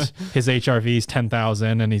and his HRV is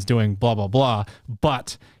 10,000 and he's doing blah, blah, blah.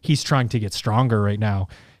 But he's trying to get stronger right now.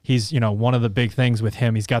 He's, one of the big things with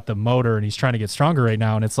him, he's got the motor and he's trying to get stronger right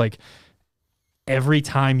now. And it's like, every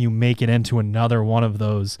time you make it into another one of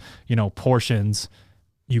those, you know, portions,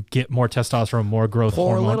 you get more testosterone, more growth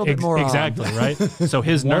Pour hormone. a little bit more on. Exactly, right? So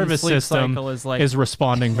his One nervous sleep system cycle is like is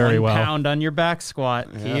responding very 1 well. pound on your back squat.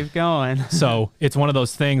 Keep going. So it's one of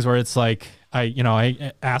those things where it's like,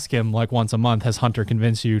 I ask him like once a month, has Hunter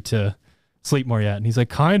convinced you to sleep more yet? And he's like,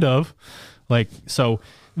 kind of. Like, so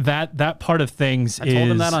that part of things I told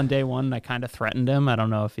him that on day one, and I kind of threatened him. I don't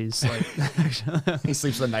know if he's like... He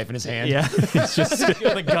sleeps with a knife in his hand. Yeah. He's just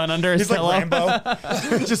with a gun under his He's like pillow.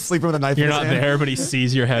 Rambo. Just sleeping with a knife You're in his not hand. there, but he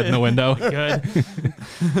sees your head in the window. Good.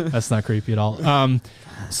 That's not creepy at all.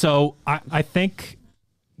 So I think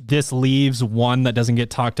this leaves one that doesn't get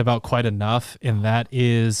talked about quite enough, and that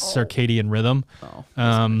is circadian rhythm. Oh,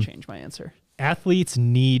 that's gonna change my answer. Athletes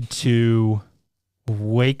need to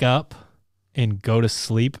wake up and go to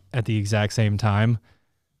sleep at the exact same time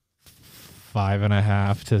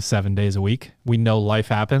 5.5 to 7 days a week. We know life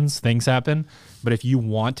happens, things happen, but if you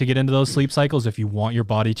want to get into those sleep cycles, if you want your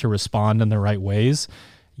body to respond in the right ways,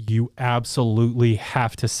 you absolutely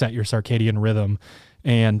have to set your circadian rhythm.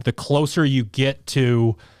 And the closer you get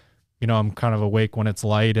to, you know, I'm kind of awake when it's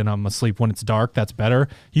light and I'm asleep when it's dark, that's better.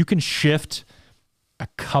 You can shift a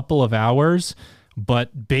couple of hours,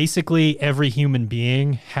 but basically every human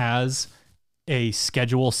being has a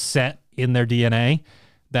schedule set in their DNA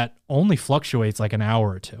that only fluctuates like an hour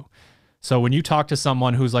or two. So when you talk to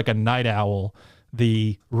someone who's like a night owl,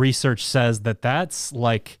 the research says that that's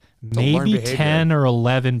like maybe 10 or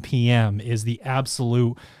 11 p.m. is the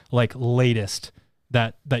absolute like latest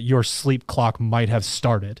that your sleep clock might have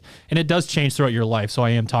started. And it does change throughout your life. So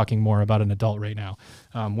I am talking more about an adult right now.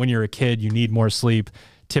 When you're a kid, you need more sleep.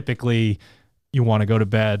 Typically, you want to go to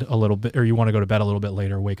bed a little bit, or you want to go to bed a little bit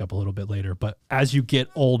later, wake up a little bit later. But as you get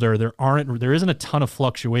older, there isn't a ton of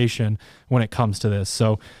fluctuation when it comes to this.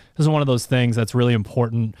 So this is one of those things that's really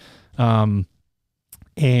important. And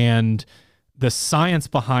the science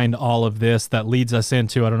behind all of this that leads us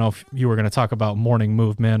into, I don't know if you were going to talk about morning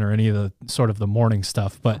movement or any of the sort of the morning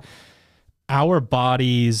stuff, but our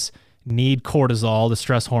bodies need cortisol, the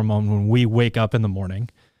stress hormone, when we wake up in the morning.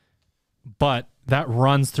 But that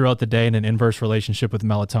runs throughout the day in an inverse relationship with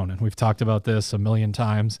melatonin. We've talked about this a million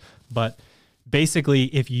times, but basically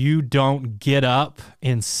if you don't get up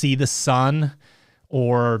and see the sun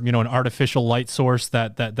or, you know, an artificial light source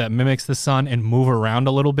that mimics the sun and move around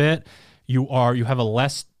a little bit, you have a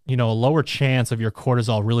lower chance of your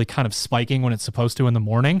cortisol really kind of spiking when it's supposed to in the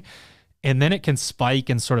morning. And then it can spike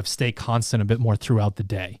and sort of stay constant a bit more throughout the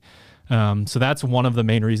day. So that's one of the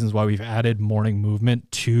main reasons why we've added morning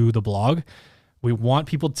movement to the blog. We want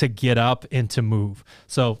people to get up and to move.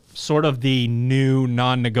 So sort of the new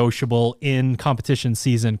non-negotiable in competition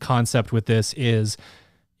season concept with this is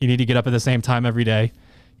you need to get up at the same time every day.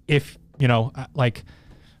 If, you know, like,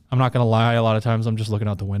 I'm not going to lie, a lot of times I'm just looking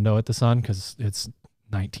out the window at the sun because it's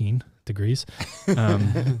 19 degrees.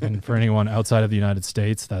 And for anyone outside of the United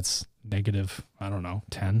States, that's negative, I don't know,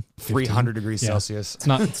 10, 15. 300 degrees Celsius.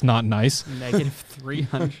 It's not nice. Negative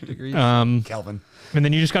 300 degrees. Kelvin. And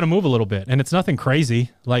then you just got to move a little bit. And it's nothing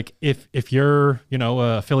crazy. Like if you're, you know,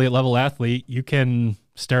 a affiliate level athlete, you can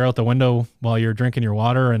stare out the window while you're drinking your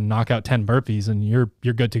water and knock out 10 burpees and you're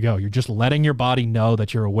good to go. You're just letting your body know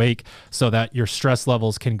that you're awake so that your stress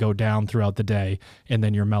levels can go down throughout the day and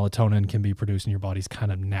then your melatonin can be produced and your body's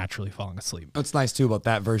kind of naturally falling asleep. What's nice too about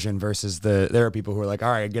that version versus there are people who are like,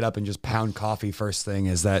 all right, get up and just pound coffee first thing,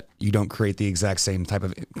 is that you don't create the exact same type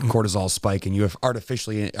of cortisol spike and you have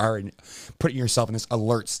artificially are putting yourself in this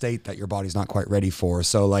alert state that your body's not quite ready for.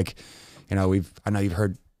 So like, you know, I know you've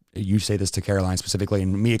heard you say this to Caroline specifically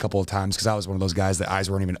and me a couple of times because I was one of those guys that eyes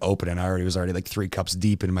weren't even open and I was already like 3 cups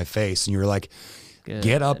deep in my face. And you were like,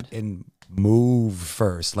 get up and move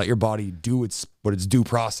first. Let your body do its due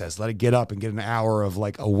process. Let it get up and get an hour of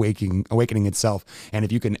like awakening itself. And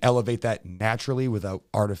if you can elevate that naturally without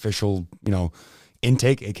artificial, you know,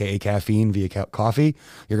 intake, aka caffeine via coffee,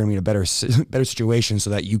 you're going to be in a better situation so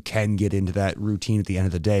that you can get into that routine at the end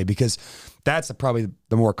of the day. Because that's probably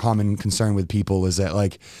the more common concern with people is that,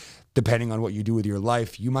 like, depending on what you do with your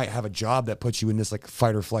life, you might have a job that puts you in this like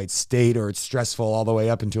fight or flight state, or it's stressful all the way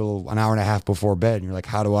up until an hour and a half before bed. And you're like,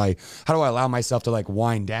 how do I allow myself to like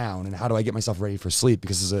wind down, and how do I get myself ready for sleep?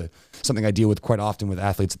 Because this is something I deal with quite often with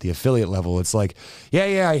athletes at the affiliate level. It's like,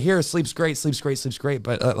 yeah, I hear sleep's great.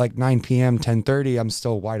 But at like 9 p.m., 10:30, I'm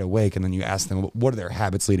still wide awake. And then you ask them, what are their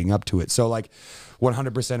habits leading up to it? So like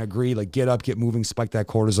 100% agree, like get up, get moving, spike that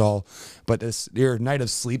cortisol. But your night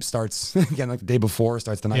of sleep starts again, like the day before,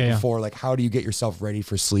 starts the night before. Like, how do you get yourself ready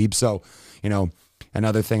for sleep? So, you know,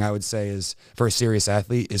 Another thing I would say is for a serious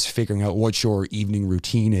athlete is figuring out what your evening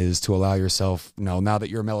routine is to allow yourself, now that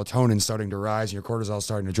your melatonin's starting to rise and your cortisol's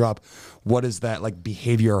starting to drop, what is that like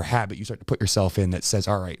behavior or habit you start to put yourself in that says,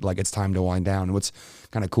 all right, like it's time to wind down. And what's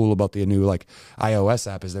kind of cool about the new like iOS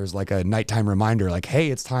app is there's like a nighttime reminder, like,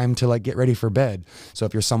 hey, it's time to like get ready for bed. So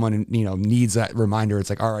if you're someone, needs that reminder, it's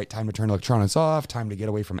like, all right, time to turn electronics off, time to get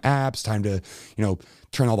away from apps, time to,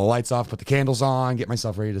 turn all the lights off, put the candles on, get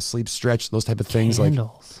myself ready to sleep, stretch, those type of things.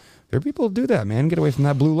 Candles. Like there are people who do that, man. Get away from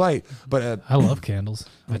that blue light. But I love candles.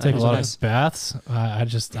 I take a lot of baths. I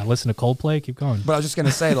listen to Coldplay. Keep going. But I was just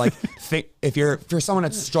gonna say, like, if you're someone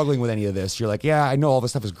that's struggling with any of this, you're like, yeah, I know all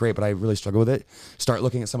this stuff is great, but I really struggle with it. Start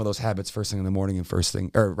looking at some of those habits first thing in the morning and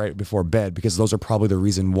right before bed, because those are probably the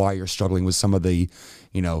reason why you're struggling with some of the,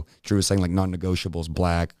 Drew was saying like non-negotiables,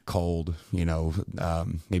 black, cold,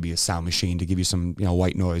 maybe a sound machine to give you some,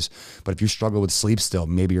 white noise. But if you struggle with sleep still,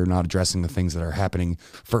 maybe you're not addressing the things that are happening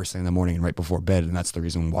first thing in the morning and right before bed, and that's the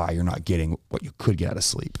reason why you're not getting what you could get out of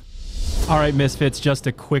sleep. All right, Misfits, just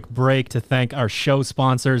a quick break to thank our show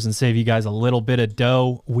sponsors and save you guys a little bit of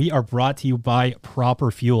dough. We are brought to you by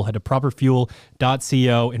Proper Fuel. Head to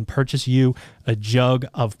properfuel.co and purchase you a jug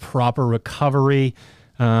of Proper Recovery.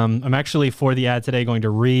 I'm actually, for the ad today, going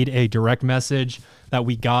to read a direct message that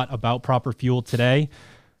we got about Proper Fuel today.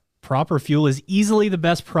 Proper Fuel is easily the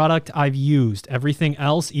best product I've used. Everything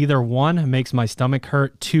else, either 1, makes my stomach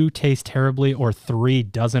hurt, 2, tastes terribly, or 3,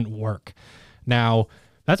 doesn't work. Now,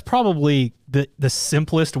 that's probably the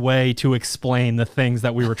simplest way to explain the things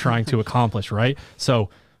that we were trying to accomplish, right?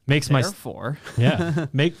 So makes my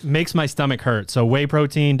stomach hurt. So whey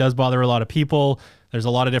protein does bother a lot of people. There's a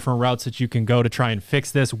lot of different routes that you can go to try and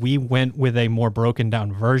fix this. We went with a more broken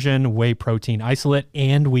down version, whey protein isolate,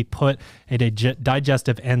 and we put a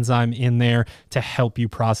digestive enzyme in there to help you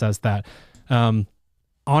process that.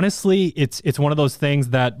 Honestly, it's one of those things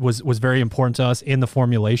that was very important to us in the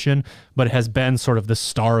formulation, but it has been sort of the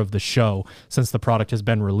star of the show since the product has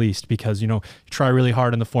been released, because, you try really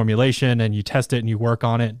hard in the formulation and you test it and you work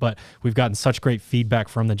on it, but we've gotten such great feedback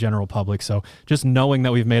from the general public. So just knowing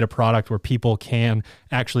that we've made a product where people can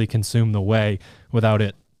actually consume the whey without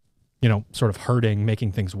it, sort of hurting,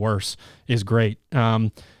 making things worse is great.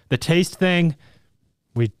 The taste thing,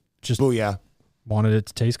 we just... Booyah. Wanted it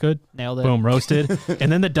to taste good. Nailed it. Boom, roasted.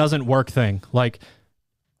 And then the doesn't work thing. Like,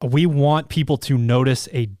 we want people to notice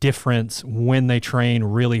a difference when they train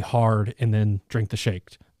really hard and then drink the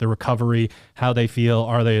shake. The recovery, how they feel,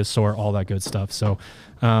 are they as sore, all that good stuff. So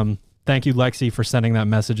thank you, Lexi, for sending that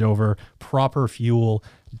message over.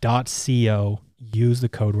 Properfuel.co. Use the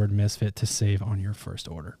code word Misfit to save on your first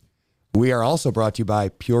order. We are also brought to you by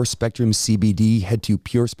Pure Spectrum CBD. Head to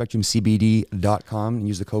purespectrumcbd.com and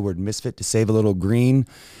use the code word Misfit to save a little green.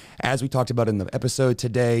 As we talked about in the episode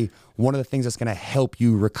today, one of the things that's going to help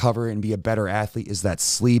you recover and be a better athlete is that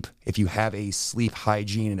sleep. If you have a sleep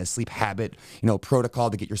hygiene and a sleep habit, protocol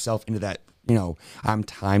to get yourself into that, I'm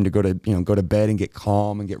time to go to bed and get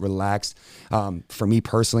calm and get relaxed. For me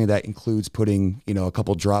personally, that includes putting, a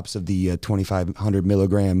couple drops of the 2,500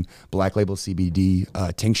 milligram Black Label CBD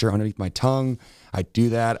tincture underneath my tongue. I do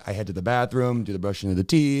that. I head to the bathroom, do the brushing of the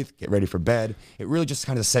teeth, get ready for bed. It really just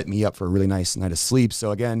kind of set me up for a really nice night of sleep.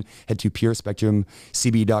 So again, head to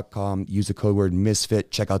purespectrumcbd.com, use the code word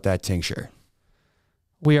Misfit, check out that tincture.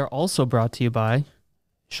 We are also brought to you by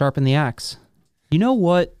Sharpen the Axe. You know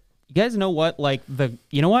what? You guys know what? Like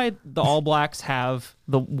you know why the All Blacks have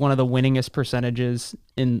one of the winningest percentages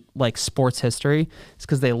in like sports history? It's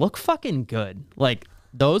because they look fucking good. Like,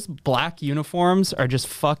 those black uniforms are just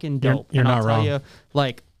fucking dope. You're not wrong. You,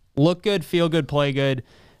 like, look good, feel good, play good.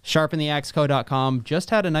 SharpenTheAxeCo.com just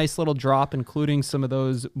had a nice little drop, including some of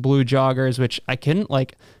those blue joggers, which I couldn't,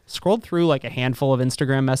 scrolled through like a handful of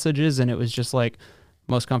Instagram messages, and it was just like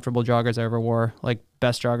most comfortable joggers I ever wore, like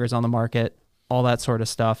best joggers on the market, all that sort of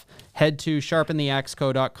stuff. Head to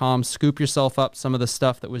SharpenTheAxeCo.com, scoop yourself up some of the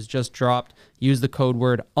stuff that was just dropped. Use the code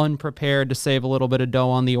word unprepared to save a little bit of dough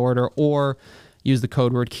on the order, or use the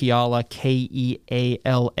code word Keala,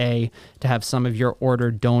 Keala, to have some of your order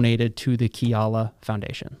donated to the Keala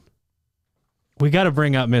Foundation. We got to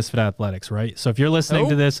bring up Misfit Athletics, right? So if you're listening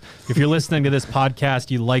to this, podcast,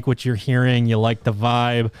 you like what you're hearing, you like the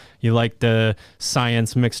vibe, you like the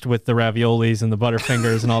science mixed with the raviolis and the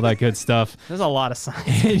Butterfingers and all that good stuff. There's a lot of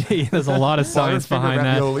science. There's a lot of science behind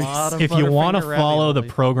that. If you want to follow the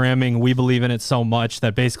programming, we believe in it so much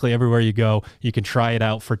that basically everywhere you go, you can try it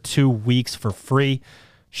out for 2 weeks for free.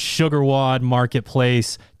 SugarWOD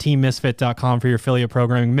Marketplace, teammisfit.com for your affiliate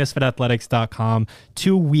programming, misfitathletics.com,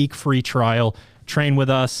 2-week free trial. Train with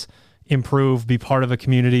us, improve, be part of a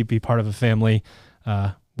community, be part of a family.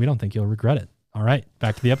 We don't think you'll regret it. All right,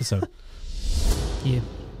 back to the episode. Yeah.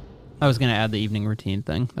 I was going to add the evening routine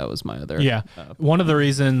thing. That was my other. Yeah. One of the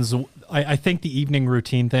reasons I think the evening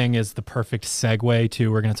routine thing is the perfect segue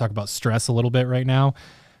to, we're going to talk about stress a little bit right now.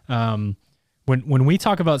 When we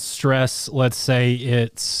talk about stress, let's say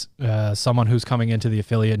it's someone who's coming into the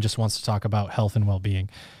affiliate and just wants to talk about health and well-being.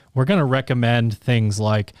 We're going to recommend things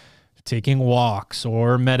like taking walks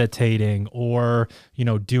or meditating or,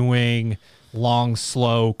 doing long,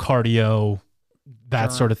 slow cardio,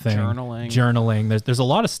 that sort of thing. Journaling. There's a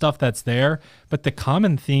lot of stuff that's there, but the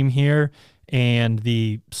common theme here and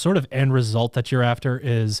the sort of end result that you're after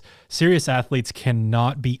is serious athletes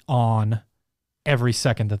cannot be on every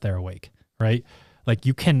second that they're awake, right? Like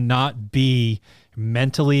you cannot be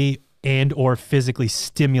mentally and or physically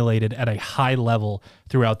stimulated at a high level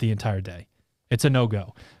throughout the entire day. It's a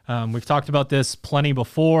no-go. We've talked about this plenty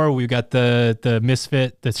before. We've got the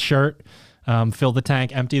Misfit, the shirt, fill the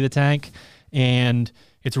tank, empty the tank. And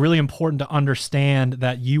it's really important to understand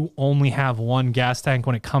that you only have one gas tank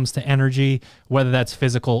when it comes to energy, whether that's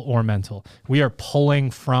physical or mental. We are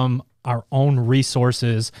pulling from our own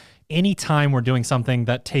resources anytime we're doing something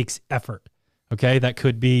that takes effort. Okay, that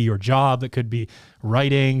could be your job, that could be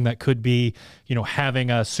writing, that could be, having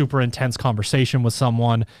a super intense conversation with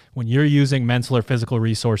someone. When you're using mental or physical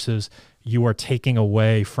resources, you are taking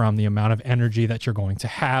away from the amount of energy that you're going to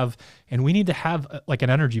have. And we need to have like an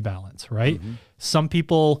energy balance, right? Mm-hmm. Some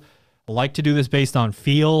people like to do this based on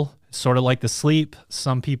feel, sort of like the sleep.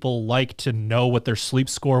 Some people like to know what their sleep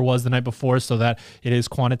score was the night before so that it is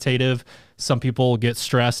quantitative. Some people get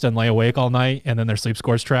stressed and lay awake all night and then their sleep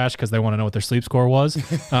score is trash because they want to know what their sleep score was.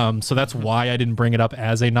 So that's why I didn't bring it up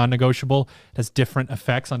as a non-negotiable. It has different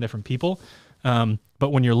effects on different people.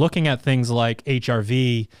 But when you're looking at things like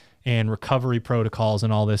HRV and recovery protocols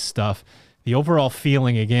and all this stuff, the overall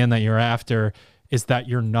feeling, again, that you're after is that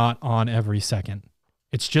you're not on every second.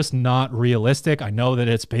 It's just not realistic. I know that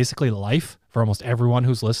it's basically life for almost everyone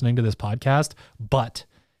who's listening to this podcast, but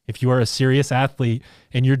if you are a serious athlete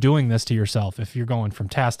and you're doing this to yourself, if you're going from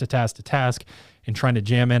task to task to task and trying to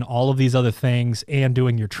jam in all of these other things and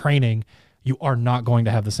doing your training, you are not going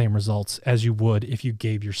to have the same results as you would if you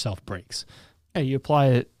gave yourself breaks. Hey, you apply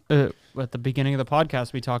it at the beginning of the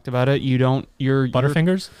podcast. We talked about it. You're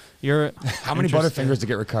Butterfingers. You're how many Butterfingers to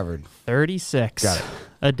get recovered? 36 Got it.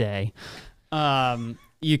 a day.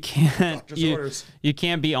 You can't you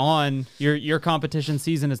can't be on your competition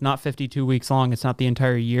season is not 52 weeks long. It's not the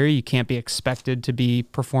entire year. You can't be expected to be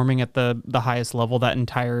performing at the highest level that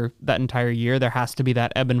entire year. There has to be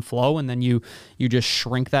that ebb and flow, and then you just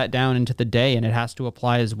shrink that down into the day, and it has to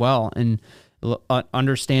apply as well. And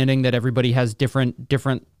understanding that everybody has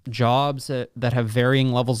different jobs that have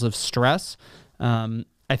varying levels of stress.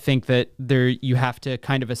 I think that you have to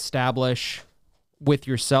kind of establish with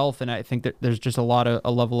yourself, and I think that there's just a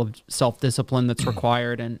level of self-discipline that's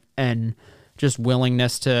required and just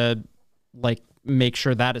willingness to like make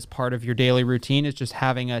sure that is part of your daily routine. Is just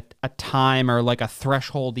having a time or like a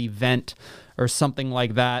threshold event or something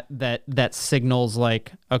like that signals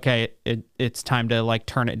like, okay, it's time to like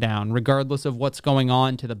turn it down, regardless of what's going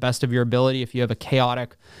on, to the best of your ability. If you have a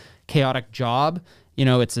chaotic job,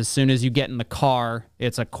 it's as soon as you get in the car,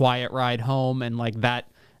 it's a quiet ride home, and like that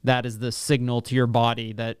is the signal to your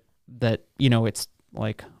body that it's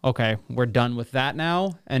like, okay, we're done with that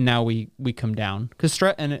now, and now we come down. Because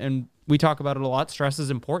stress, and we talk about it a lot, stress is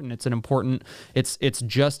important. It's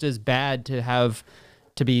just as bad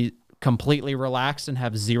to be completely relaxed and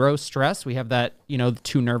have zero stress. We have that, the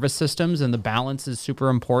two nervous systems, and the balance is super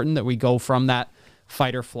important, that we go from that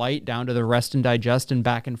fight or flight down to the rest and digest and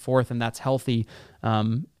back and forth, and that's healthy.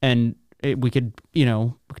 We could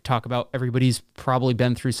talk about, everybody's probably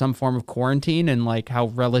been through some form of quarantine, and like how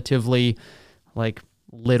relatively like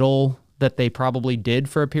little that they probably did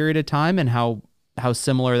for a period of time, and how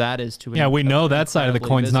similar that is to we know that side of the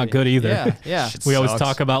coin's not good either. Yeah. We always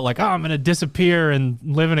talk about like, I'm gonna disappear and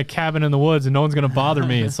live in a cabin in the woods and no one's gonna bother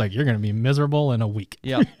me. It's like, you're gonna be miserable in a week.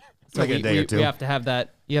 Yeah. So like a day or two. We have to have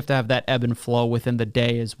that. You have to have that ebb and flow within the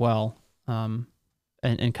day as well, and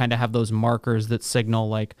kind of have those markers that signal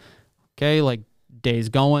like, okay, like day's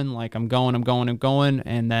going, like I'm going,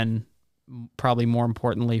 and then probably more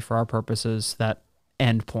importantly for our purposes, that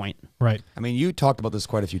end point. Right. I mean, you talked about this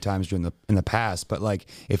quite a few times in the past, but like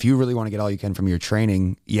if you really want to get all you can from your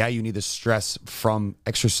training, you need the stress from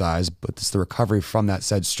exercise, but it's the recovery from that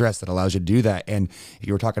said stress that allows you to do that. And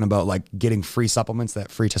you were talking about like getting free supplements, that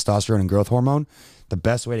free testosterone and growth hormone. The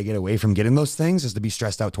best way to get away from getting those things is to be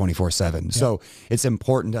stressed out 24/7. Yeah. So it's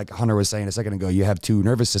important, like Hunter was saying a second ago, you have two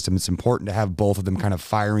nervous systems. It's important to have both of them kind of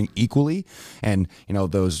firing equally. And,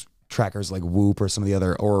 those trackers like Whoop or some of the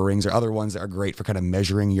other Oura rings or other ones that are great for kind of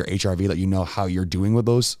measuring your HRV, that you know how you're doing with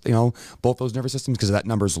those, you know, both those nervous systems, because if that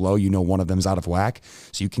number's low, you know one of them's out of whack.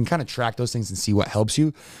 So you can kind of track those things and see what helps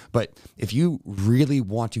you. But if you really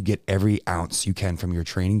want to get every ounce you can from your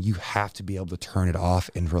training, you have to be able to turn it off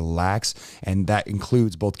and relax. And that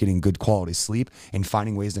includes both getting good quality sleep and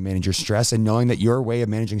finding ways to manage your stress, and knowing that your way of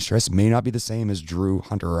managing stress may not be the same as Drew,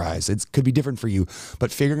 Hunter, or I's. It could be different for you,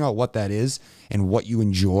 but figuring out what that is and what you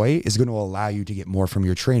enjoy is going to allow you to get more from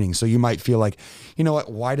your training. So you might feel like, you know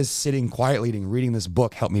what, why does sitting quietly and reading this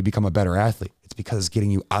book help me become a better athlete? It's because it's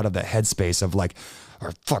getting you out of that headspace of like,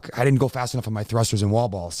 or fuck, I didn't go fast enough on my thrusters and wall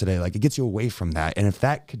balls today. Like, it gets you away from that. And if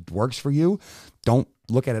that works for you, don't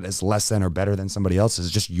look at it as less than or better than somebody else's.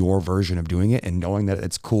 It's just your version of doing it, and knowing that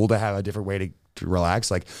it's cool to have a different way to relax.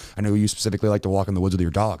 Like, I know you specifically like to walk in the woods with your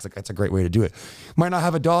dogs. Like, that's a great way to do it. Might not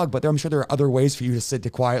have a dog, but I'm sure there are other ways for you to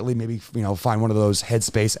sit quietly. Maybe, you know, find one of those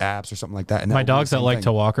Headspace apps or something like that. And my dogs that like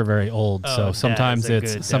to walk are very old, so sometimes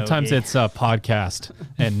it's a podcast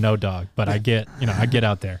and no dog. But I get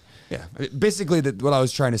out there. Yeah, basically what I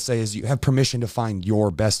was trying to say is you have permission to find your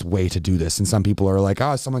best way to do this. And some people are like,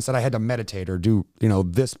 oh, someone said I had to meditate or do, you know,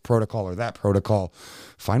 this protocol or that protocol.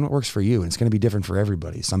 Find what works for you, and it's going to be different for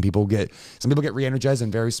everybody. Some people get re-energized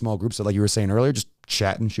in very small groups, so like you were saying earlier, just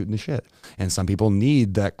chatting, shooting the shit. And some people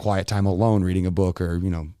need that quiet time alone, reading a book or, you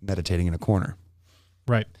know, meditating in a corner.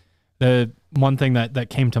 Right. The one thing that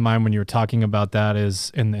came to mind when you were talking about that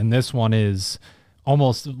is, and this one is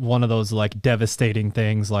almost one of those like devastating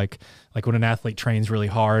things, like when an athlete trains really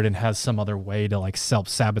hard and has some other way to like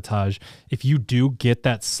self-sabotage. If you do get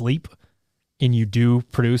that sleep and you do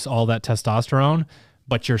produce all that testosterone,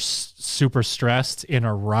 but you're super stressed and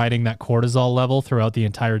are riding that cortisol level throughout the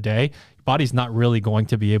entire day, your body's not really going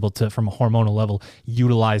to be able to, from a hormonal level,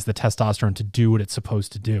 utilize the testosterone to do what it's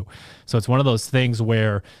supposed to do. So it's one of those things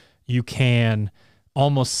where you can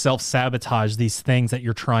almost self-sabotage these things that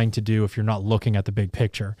you're trying to do if you're not looking at the big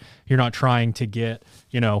picture. You're not trying to get,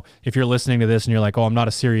 you know, if you're listening to this and you're like, oh, I'm not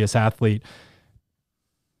a serious athlete,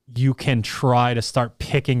 you can try to start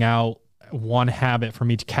picking out one habit from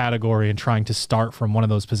each category and trying to start from one of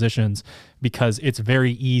those positions, because it's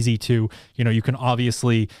very easy to, you know, you can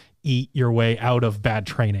obviously eat your way out of bad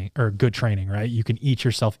training or good training, right? You can eat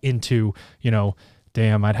yourself into, you know,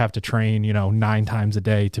 damn, I'd have to train, you know, 9 times a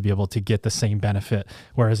day to be able to get the same benefit.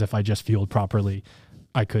 Whereas if I just fueled properly,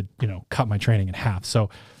 I could, you know, cut my training in half. So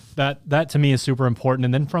that to me is super important.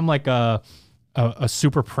 And then from like a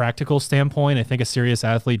super practical standpoint, I think a serious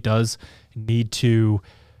athlete does need to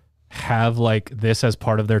have like this as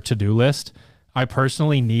part of their to-do list. I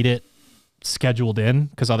personally need it scheduled in,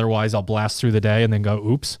 because otherwise I'll blast through the day and then go,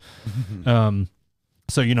 oops.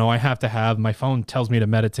 So, you know, I have to have, my phone tells me to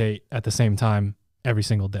meditate at the same time every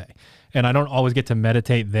single day. And I don't always get to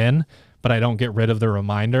meditate then, but I don't get rid of the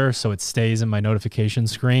reminder. So it stays in my notification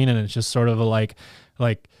screen. And it's just sort of a like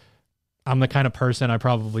I'm the kind of person, I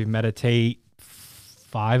probably meditate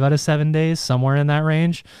 5 out of 7 days, somewhere in that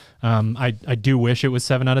range. I do wish it was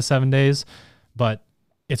 7 out of 7 days, but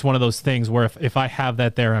it's one of those things where if I have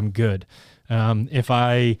that there, I'm good. If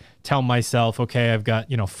I tell myself, okay, I've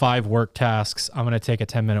got, you know, 5 work tasks, I'm going to take a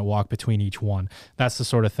 10-minute walk between each one. That's the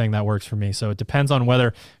sort of thing that works for me. So it depends on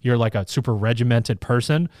whether you're like a super regimented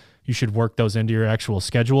person, you should work those into your actual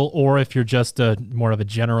schedule. Or if you're just more of a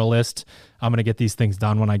generalist, I'm going to get these things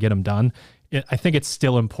done when I get them done. I think it's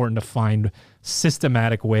still important to find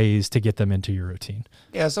systematic ways to get them into your routine.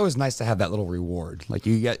 Yeah, it's always nice to have that little reward. Like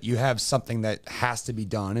you have something that has to be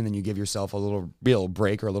done, and then you give yourself a little real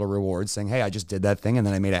break or a little reward saying, hey, I just did that thing and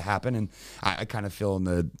then I made it happen. And I kind of feel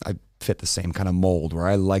I fit the same kind of mold where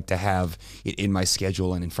I like to have it in my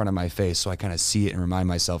schedule and in front of my face, so I kind of see it and remind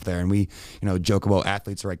myself there. And we, you know, joke about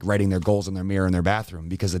athletes are like writing their goals in their mirror in their bathroom,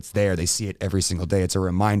 because it's there. They see it every single day. It's a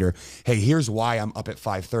reminder. Hey, here's why I'm up at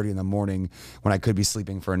 5:30 in the morning when I could be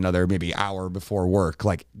sleeping for another maybe hour before work.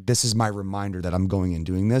 Like, this is my reminder that I'm going and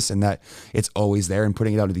doing this, and that it's always there. And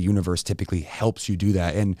putting it out into the universe typically helps you do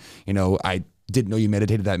that. And, you know, I didn't know you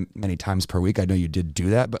meditated that many times per week. I know you did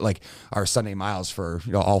do that, but like our Sunday miles for,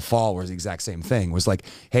 you know, all fall was the exact same thing. Was like,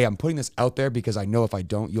 hey, I'm putting this out there because I know if I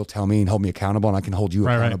don't, you'll tell me and hold me accountable, and I can hold you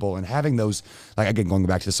accountable. Right. And having those, like, again, going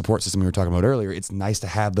back to the support system we were talking about earlier, it's nice to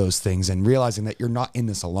have those things and realizing that you're not in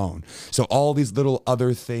this alone. So all these little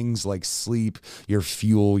other things like sleep, your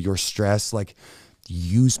fuel, your stress, like,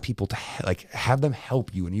 use people to like have them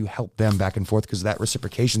help you and you help them back and forth, because that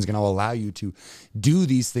reciprocation is going to allow you to do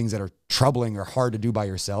these things that are troubling or hard to do by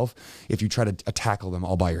yourself if you try to tackle them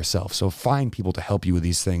all by yourself. So find people to help you with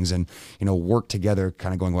these things and, you know, work together,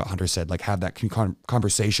 kind of going what Hunter said, like have that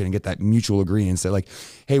conversation and get that mutual agreement. Say like,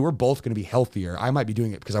 hey, we're both going to be healthier. I might be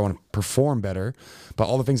doing it because I want to perform better, but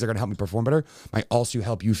all the things that are going to help me perform better might also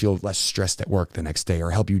help you feel less stressed at work the next day,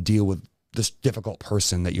 or help you deal with this difficult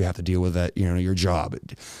person that you have to deal with at, you know, your job.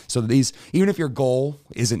 So these, even if your goal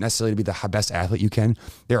isn't necessarily to be the best athlete you can,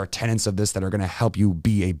 there are tenets of this that are going to help you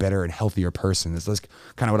be a better and healthier person. This is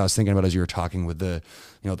kind of what I was thinking about as you were talking with the,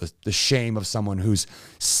 you know, the shame of someone who's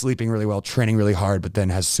sleeping really well, training really hard, but then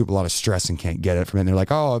has a lot of stress and can't get it from it. And they're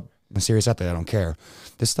like, oh, I'm a serious athlete, I don't care.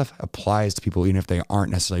 This stuff applies to people even if they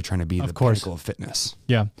aren't necessarily trying to be the pinnacle of fitness.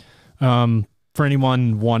 Yeah. For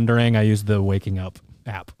anyone wondering, I use the Waking Up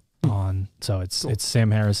app on, so it's cool. It's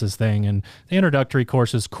Sam Harris's thing, and the introductory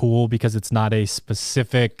course is cool because it's not a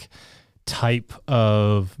specific type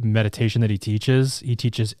of meditation that he teaches. He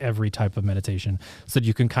teaches every type of meditation, so that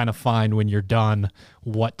you can kind of find when you're done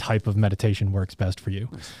what type of meditation works best for you.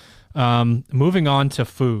 Moving on to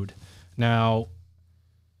food. Now,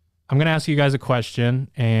 I'm going to ask you guys a question,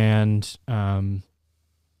 and I'm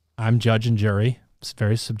judge and jury. It's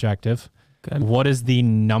very subjective. Good. What is the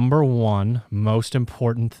number one most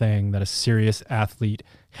important thing that a serious athlete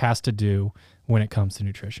has to do when it comes to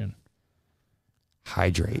nutrition?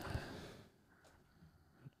 Hydrate.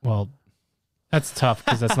 Well, that's tough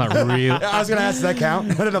because that's not real. I was going to ask, does that count?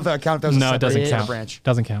 I don't know if that counts. No, it doesn't count. Branch.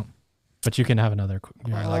 Doesn't count. But you can have another.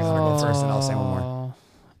 All right, Alexander, go first, and I'll say one more.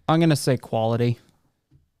 I'm going to say quality.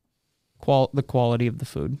 The quality of the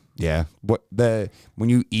food. Yeah. When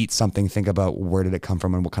you eat something, think about where did it come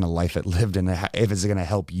from and what kind of life it lived, and if it's going to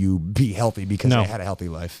help you be healthy because they had a healthy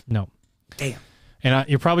life. No. Damn. And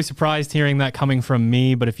you're probably surprised hearing that coming from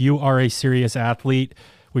me, but if you are a serious athlete,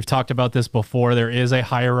 we've talked about this before, there is a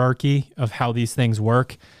hierarchy of how these things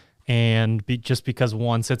work. And just because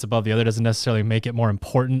one sits above the other doesn't necessarily make it more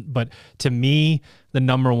important. But to me, the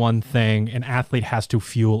number one thing, an athlete has to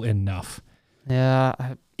fuel enough. Yeah.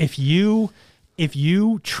 If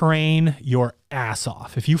you train your ass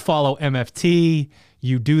off, if you follow MFT,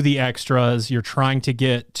 you do the extras, you're trying to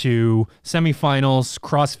get to semifinals,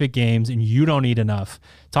 CrossFit games, and you don't eat enough.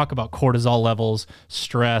 Talk about cortisol levels,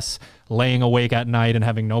 stress, laying awake at night and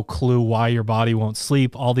having no clue why your body won't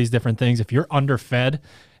sleep, all these different things. If you're underfed,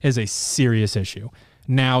 is a serious issue.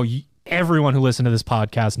 Now, everyone who listens to this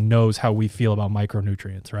podcast knows how we feel about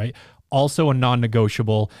micronutrients, right? Also a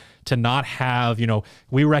non-negotiable to not have,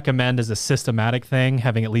 we recommend as a systematic thing,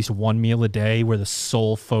 having at least one meal a day where the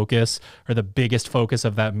sole focus or the biggest focus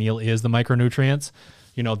of that meal is the micronutrients.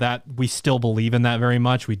 That we still believe in that very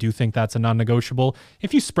much. We do think that's a non-negotiable.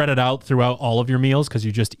 If you spread it out throughout all of your meals because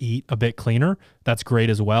you just eat a bit cleaner, that's great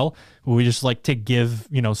as well. We just like to give,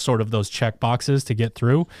 sort of those check boxes to get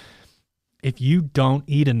through. If you don't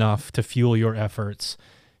eat enough to fuel your efforts,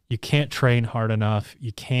 you can't train hard enough.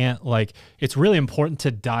 You can't it's really important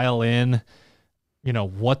to dial in,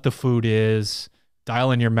 what the food is,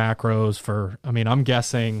 dial in your macros I'm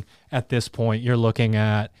guessing at this point you're looking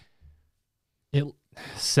at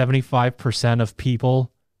 75% of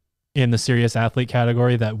people in the serious athlete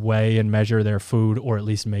category that weigh and measure their food or at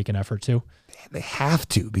least make an effort to. They have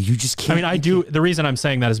to, but you just can't. I do. The reason I'm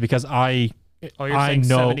saying that is because you're saying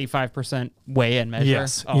know 75% weigh and measure?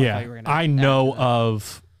 Yes. Oh, yeah. I know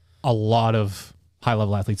of a lot of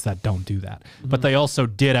high-level athletes that don't do that. Mm-hmm. But they also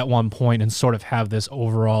did at one point and sort of have this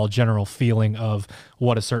overall general feeling of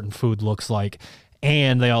what a certain food looks like.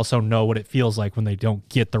 And they also know what it feels like when they don't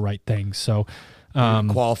get the right things. So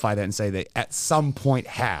qualify that and say they at some point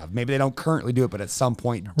have. Maybe they don't currently do it, but at some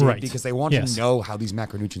point did, right, because they want to know how these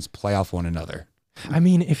macronutrients play off one another.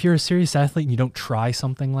 If you're a serious athlete and you don't try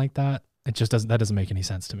something like that, that doesn't make any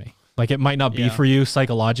sense to me. It might not be for you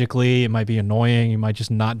psychologically. It might be annoying. You might just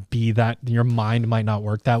not be that. Your mind might not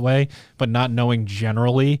work that way. But not knowing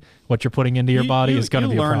generally what you're putting into your body is going to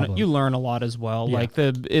be a problem. You learn a lot as well. Yeah.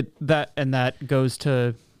 That goes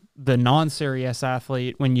to the non-serious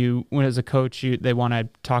athlete. When as a coach, they want to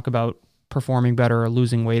talk about performing better or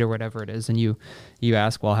losing weight or whatever it is, and you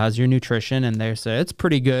ask, well, how's your nutrition? And they say it's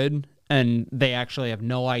pretty good. And they actually have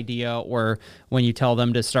no idea, or when you tell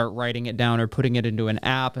them to start writing it down or putting it into an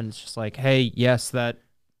app, and it's just like, hey, yes, that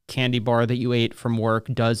candy bar that you ate from work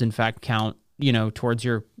does in fact count, towards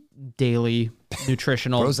your daily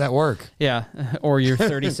nutritional. How does that work? Yeah, or your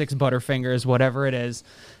 36 Butterfingers, whatever it is.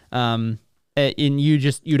 And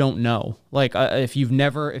you don't know. If you've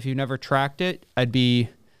never tracked it,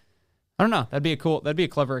 I don't know. That'd be a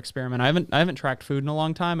clever experiment. I haven't tracked food in a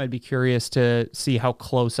long time. I'd be curious to see how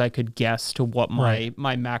close I could guess to what my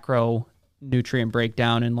macro nutrient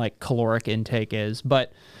breakdown and like caloric intake is.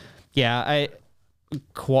 But yeah, I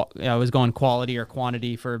was going quality or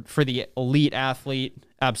quantity for the elite athlete.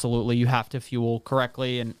 Absolutely, you have to fuel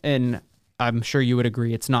correctly, and I'm sure you would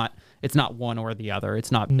agree. It's not one or the other.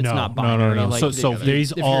 It's not binary. No. Like So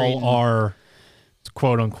these all are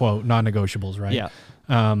quote unquote non-negotiables, right?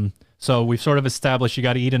 Yeah. So we've sort of established you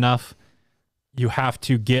got to eat enough. You have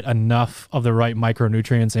to get enough of the right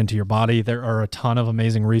micronutrients into your body. There are a ton of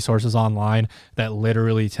amazing resources online that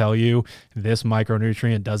literally tell you this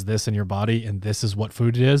micronutrient does this in your body and this is what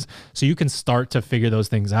food it is. So you can start to figure those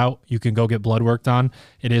things out. You can go get blood work done.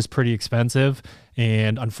 It is pretty expensive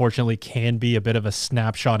and unfortunately can be a bit of a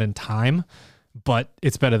snapshot in time, but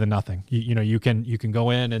it's better than nothing. You can go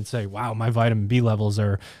in and say, wow, my vitamin B levels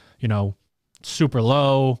are, super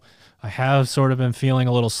low. I have sort of been feeling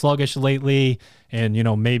a little sluggish lately, and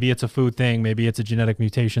maybe it's a food thing, maybe it's a genetic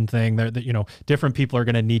mutation thing. Different people are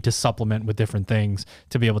going to need to supplement with different things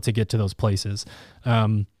to be able to get to those places.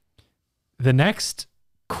 The next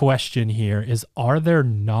question here is, are there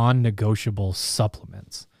non-negotiable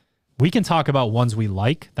supplements? We can talk about ones we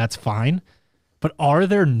like, that's fine, but are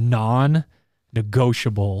there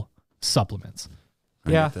non-negotiable supplements?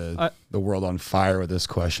 Yeah, the world on fire with this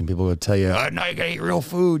question. People would tell you, "Oh, no, you gotta eat real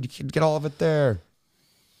food. You can get all of it there."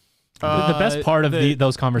 The best part of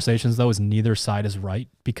those conversations, though, is neither side is right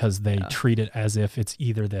because they treat it as if it's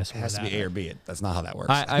either this or that. It has to be A or B. That's not how that works.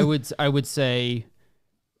 I would say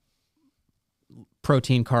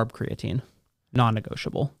protein, carb, creatine,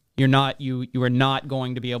 non-negotiable. You are not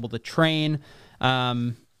going to be able to train,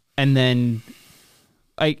 and then.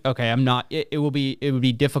 I'm not. It would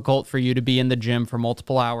be difficult for you to be in the gym for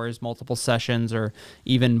multiple hours, multiple sessions, or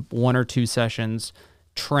even 1 or 2 sessions,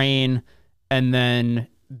 train, and then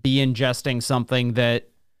be ingesting something that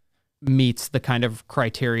meets the kind of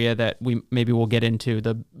criteria that we'll get into,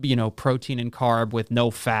 the protein and carb with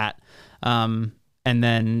no fat, and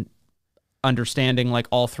then understanding like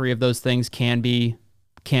all 3 of those things can be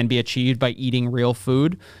achieved by eating real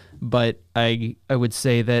food. But I would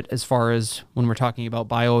say that as far as when we're talking about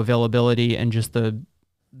bioavailability and just the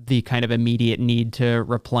kind of immediate need to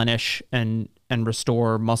replenish and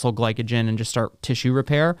restore muscle glycogen and just start tissue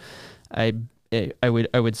repair, I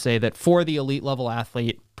would say that for the elite level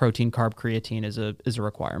athlete, protein, carb, creatine is a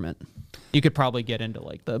requirement. You could probably get into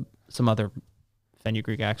like some other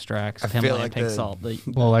fenugreek extracts, Himalayan pink salt,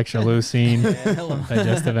 little extra leucine,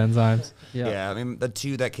 digestive enzymes. Yeah, I mean, the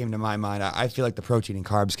 2 that came to my mind, I feel like the protein and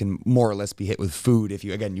carbs can more or less be hit with food if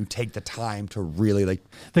you take the time to really like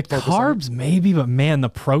the carbs maybe, but man, the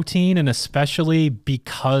protein, and especially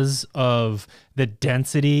because of the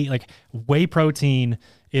density, like whey protein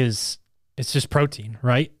it's just protein,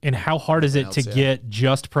 right? And how hard is it to get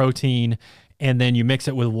just protein? And then you mix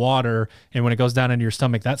it with water, and when it goes down into your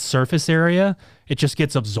stomach, that surface area, it just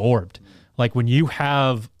gets absorbed. Like when you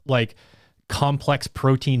have like complex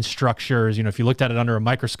protein structures, if you looked at it under a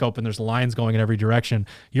microscope and there's lines going in every direction,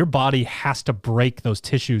 your body has to break those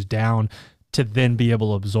tissues down to then be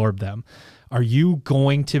able to absorb them. Are you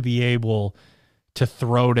going to be able to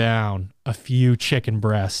throw down a few chicken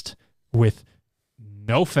breast with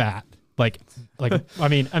no fat? I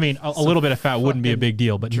mean, a little bit of fat wouldn't be a big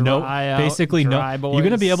deal, but basically no. You're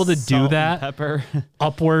going to be able to do that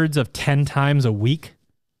upwards of 10 times a week.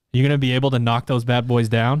 You're going to be able to knock those bad boys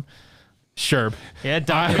down. Sure. Yeah,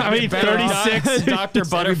 Doctor. I mean, 36. Dr.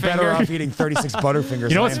 Butterfinger. Better off eating 36 Butterfingers.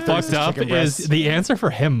 You know what's fucked up is the answer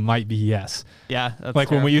for him might be yes. Yeah. That's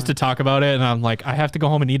like when we used to talk about it, and I'm like, I have to go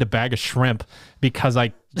home and eat a bag of shrimp because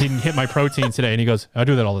I didn't hit my protein today. And he goes, I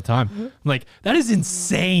do that all the time. I'm like, that is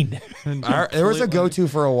insane. There was a go-to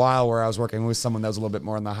for a while where I was working with someone that was a little bit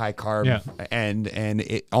more on the high carb, and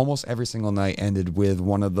it almost every single night ended with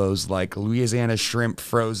one of those like Louisiana shrimp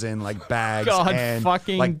frozen like bags and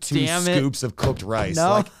like 2 scoops of cooked rice.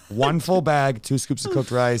 No. Like 1 full bag, 2 scoops of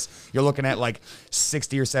cooked rice. You're looking at like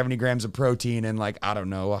 60 or 70 grams of protein and like, I don't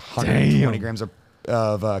know, 120 grams of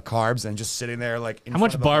carbs, and just sitting there like how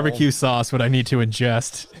much barbecue sauce would I need to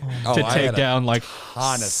ingest to take down like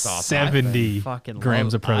 70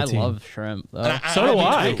 grams of protein? I love shrimp. So do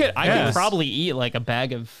I. I could probably eat like a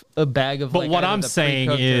bag of. But like, what I'm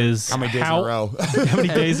saying is how many days in a row? How many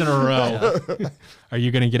days in a row are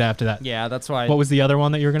you going to get after that? Yeah, that's why. What was the other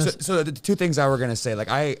one that you were going to say? So the 2 things I were going to say, like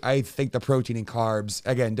I think the protein and carbs,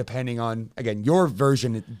 again, depending on your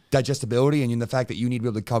version, digestibility, and the fact that you need to be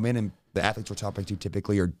able to come in, and the athletes we're talking to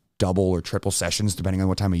typically are double or triple sessions depending on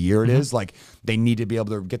what time of year it is. Like they need to be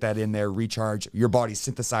able to get that in there, recharge your body,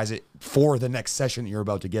 synthesize it for the next session that you're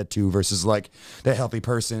about to get to, versus like the healthy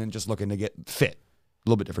person just looking to get fit. A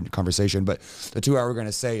little bit different conversation, but the two we're going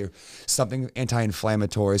to say are something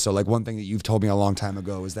anti-inflammatory. So like one thing that you've told me a long time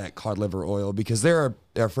ago is that cod liver oil, because there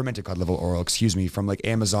are fermented cod liver oil, from like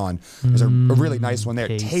Amazon. There's a really nice one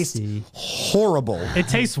there. It tastes horrible. It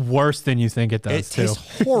tastes worse than you think it does. It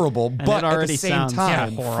tastes horrible, but at the same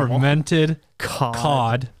time, fermented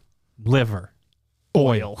cod liver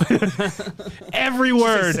oil. Every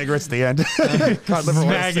word. Cigarettes at the end. Cod liver oil.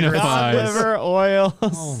 Magnifies. Cod liver oil.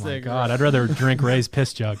 Oh my God, I'd rather drink Ray's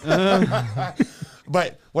piss jug.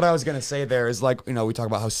 But what I was going to say there is, like, you know, we talk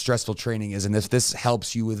about how stressful training is, and if this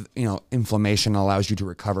helps you with, you know, inflammation, allows you to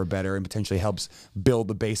recover better and potentially helps build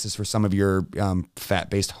the basis for some of your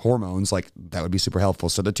fat-based hormones, like that would be super helpful.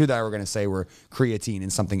 So the two that we're going to say were creatine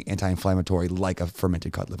and something anti-inflammatory like a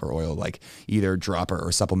fermented cod liver oil, like either dropper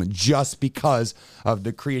or supplement, just because of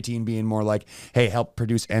the creatine being more like, hey, help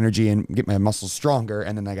produce energy and get my muscles stronger,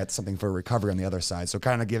 and then I got something for recovery on the other side. So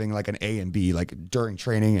kind of giving like an A and B, like during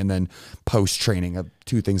training and then post-training, of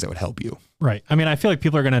two things that would help you. Right. I mean, I feel like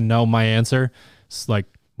people are going to know my answer. It's like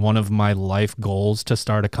one of my life goals to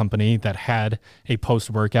start a company that had a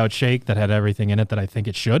post-workout shake that had everything in it that I think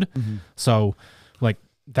it should. So like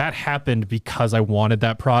that happened because I wanted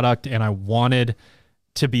that product, and I wanted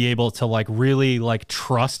to be able to like really like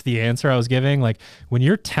trust the answer I was giving. Like when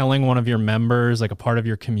you're telling one of your members, like a part of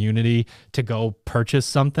your community, to go purchase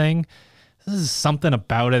something, this is something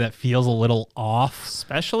about it that feels a little off.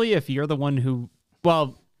 Especially if you're the one who,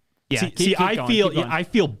 well, yeah. I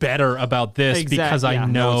feel better about this because I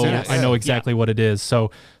know exactly what it is.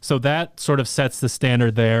 So that sort of sets the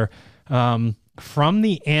standard there. From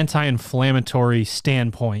the anti-inflammatory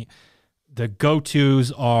standpoint, the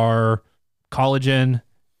go-tos are collagen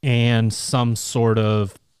and some sort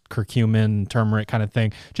of curcumin, turmeric kind of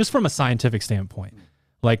thing, just from a scientific standpoint.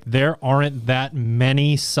 Like there aren't that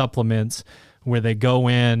many supplements where they go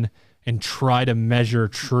in and try to measure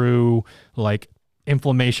true like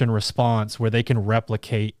inflammation response where they can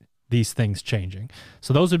replicate these things changing.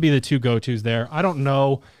 So those would be the two go-tos there. I don't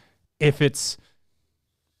know if it's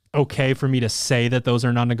okay for me to say that those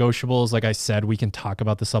are non-negotiables. Like I said, we can talk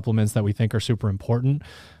about the supplements that we think are super important.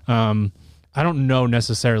 I don't know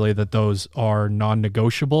necessarily that those are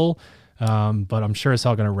non-negotiable, but I'm sure as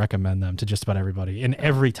hell going to recommend them to just about everybody. And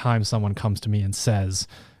every time someone comes to me and says,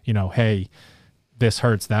 you know, hey, this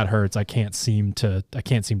hurts, that hurts, I can't seem to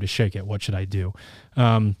shake it. What should I do?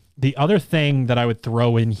 The other thing that I would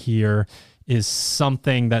throw in here is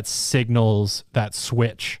something that signals that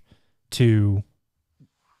switch to,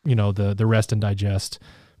 you know, the rest and digest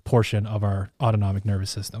portion of our autonomic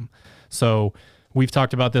nervous system. So we've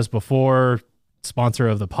talked about this before, sponsor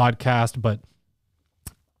of the podcast, but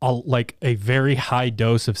like a very high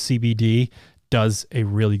dose of CBD does a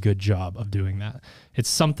really good job of doing that. It's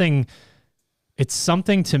something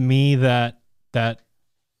to me that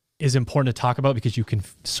is important to talk about because you can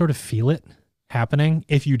sort of feel it happening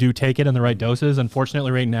if you do take it in the right doses.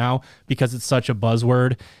 Unfortunately, right now, because it's such a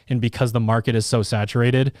buzzword and because the market is so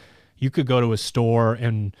saturated, you could go to a store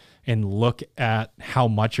and look at how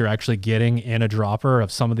much you're actually getting in a dropper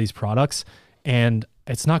of some of these products, and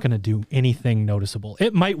it's not going to do anything noticeable.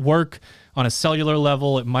 It might work on a cellular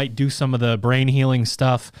level. It might do some of the brain healing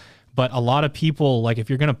stuff, but a lot of people, like if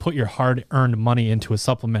you're going to put your hard-earned money into a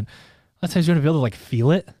supplement, that's how you're going to be able to like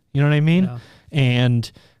feel it. You know what I mean? Yeah.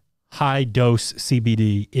 And high-dose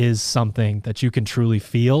CBD is something that you can truly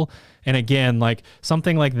feel. And again, like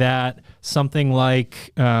something like that, something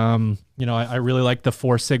like, you know, I really like the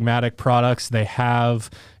Four Sigmatic products they have,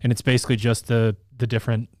 and it's basically just the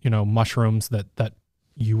different, you know, mushrooms that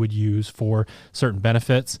you would use for certain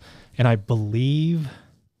benefits. And I believe,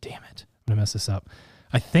 damn it, I'm gonna mess this up.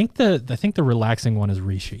 I think the relaxing one is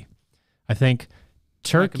reishi. I think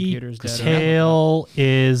turkey tail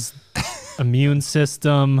is immune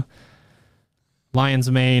system.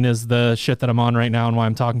 Lion's mane is the shit that I'm on right now and why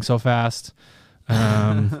I'm talking so fast.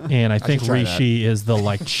 And I think reishi is the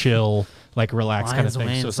like chill, like relax kind of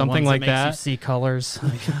thing. So something like that. You see colors.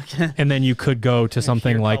 And then you could go to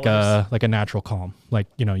something like a natural calm. Like,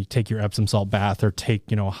 you know, you take your Epsom salt bath or take,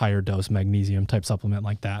 you know, a higher dose magnesium type supplement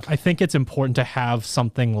like that. I think it's important to have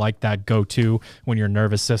something like that go to when your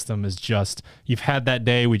nervous system is just, you've had that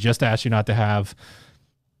day we just asked you not to have.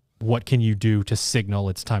 what can you do to signal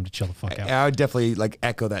it's time to chill the fuck out? I would definitely like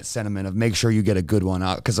echo that sentiment of make sure you get a good one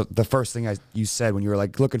out, because the first thing you said when you were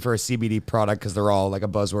like looking for a CBD product, because they're all like a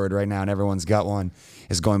buzzword right now and everyone's got one,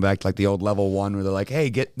 is going back to like the old level 1 where they're like, hey,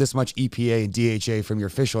 get this much EPA and DHA from your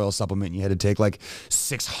fish oil supplement, and you had to take like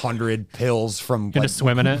 600 pills from You're like, just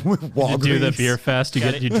swimming it. You do the beer fest,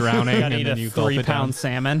 you drowning, and then you gulp it down. 3-pound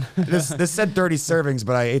salmon. This said 30 servings,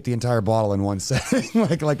 but I ate the entire bottle in one setting.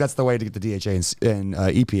 like that's the way to get the DHA and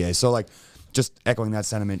EPA. So like, just echoing that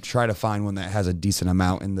sentiment, try to find one that has a decent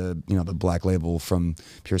amount in the, the black label from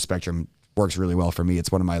Pure Spectrum. Works really well for me. It's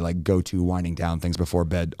one of my like go-to winding down things before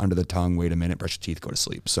bed. Under the tongue, wait a minute, brush your teeth, go to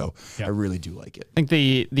sleep. So I really do like it. I think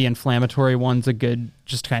the inflammatory one's a good,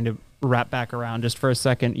 just kind of wrap back around just for a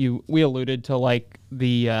second. We alluded to like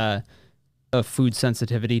the a food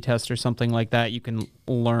sensitivity test or something like that. You can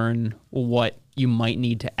learn what you might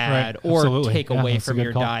need to add or take away from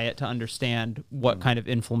your diet to understand what kind of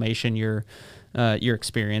inflammation you're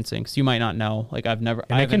experiencing. So you might not know. Like I've never.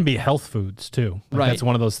 And it can be health foods too. Like right. That's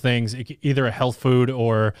one of those things. Either a health food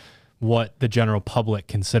or what the general public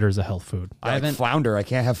considers a health food. I haven't flounder. I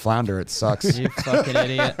can't have flounder. It sucks. You fucking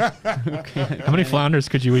idiot. How many flounders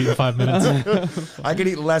could you eat in 5 minutes? I could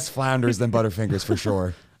eat less flounders than Butterfingers for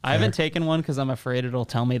sure. I haven't taken one because I'm afraid it'll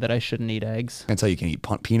tell me that I shouldn't eat eggs. Until you can eat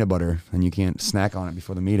peanut butter and you can't snack on it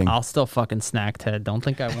before the meeting. I'll still fucking snack, Ted. Don't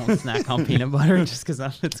think I won't snack on peanut butter just because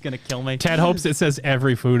it's going to kill me. Ted hopes it says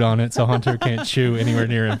every food on it so Hunter can't chew anywhere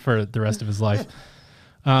near it for the rest of his life.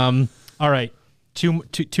 All right.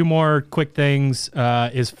 Two more quick things.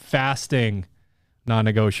 Is fasting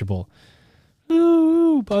non-negotiable?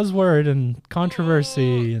 Ooh, buzzword and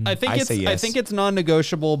controversy. And I think it's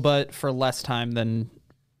non-negotiable, but for less time than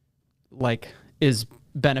is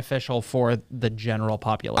beneficial for the general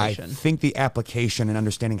population. I think the application and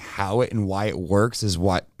understanding how it and why it works is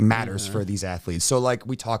what matters for these athletes. So like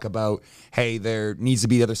we talk about, hey, there needs to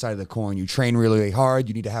be the other side of the coin. You train really, really hard.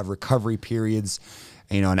 You need to have recovery periods,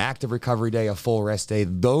 an active recovery day, a full rest day.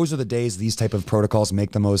 Those are the days these type of protocols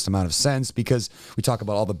make the most amount of sense, because we talk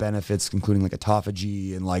about all the benefits, including like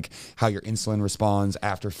autophagy and like how your insulin responds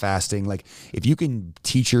after fasting. Like if you can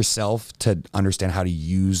teach yourself to understand how to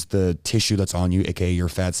use the tissue that's on you, aka your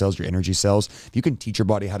fat cells, your energy cells, if you can teach your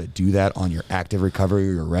body how to do that on your active recovery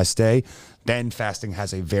or your rest day, then fasting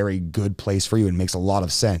has a very good place for you and makes a lot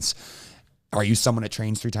of sense. Are you someone that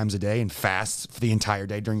trains 3 times a day and fasts for the entire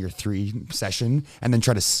day during your 3 session and then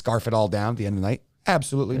try to scarf it all down at the end of the night?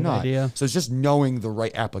 Absolutely not. Idea. So it's just knowing the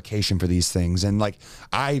right application for these things. And like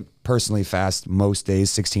I personally fast most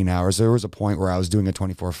days 16 hours. There was a point where I was doing a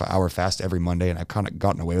 24-hour fast every Monday, and I've kind of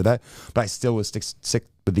gotten away with that. But I still was sick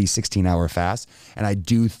with the 16-hour fast. And I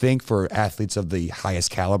do think for athletes of the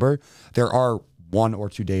highest caliber, there are 1 or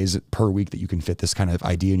 2 days per week that you can fit this kind of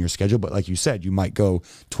idea in your schedule. But like you said, you might go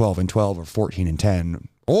 12 and 12 or 14 and 10,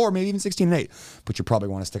 or maybe even 16 and 8. But you probably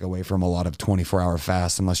want to stick away from a lot of 24-hour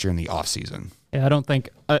fasts unless you're in the off season. Yeah, I don't think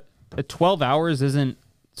 12 hours isn't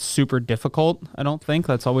super difficult. I don't think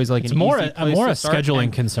that's always like it's an more easy a scheduling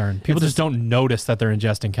and concern. People just don't notice that they're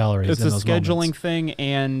ingesting calories. It's in a those scheduling moments. thing,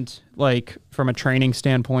 and like from a training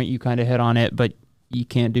standpoint, you kind of hit on it, but you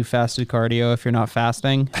can't do fasted cardio if you're not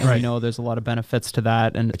fasting. And right. There's a lot of benefits to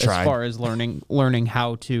that. And as far as learning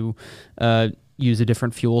how to use a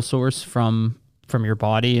different fuel source from your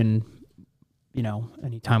body, and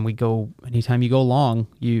anytime you go long,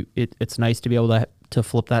 it's nice to be able to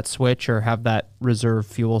flip that switch or have that reserve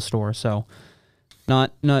fuel store. So I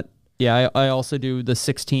also do the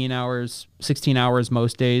 16 hours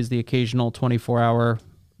most days, the occasional 24-hour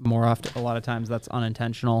more often. A lot of times that's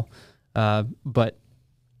unintentional. But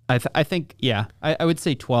I think, I would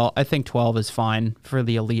say 12. I think 12 is fine for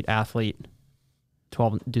the elite athlete.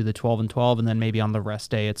 12, do the 12 and 12, and then maybe on the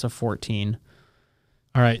rest day it's a 14.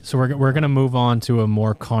 All right, so we're gonna move on to a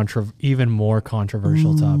even more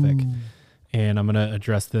controversial topic, and I'm gonna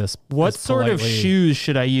address this. What sort of shoes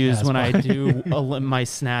should I use when I do my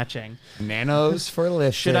snatching? Nanos for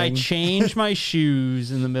lifting. Should I change my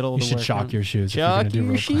shoes in the middle of the workout? You should shock your shoes. Shock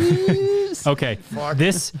your shoes. Okay,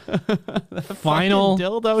 this final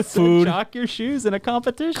dildo food shock your shoes in a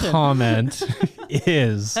competition comment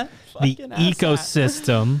is the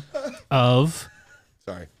ecosystem of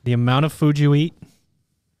the amount of food you eat,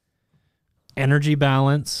 energy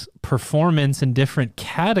balance, performance in different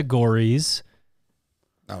categories,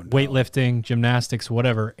 weightlifting, gymnastics,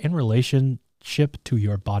 whatever, in relationship to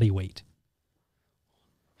your body weight.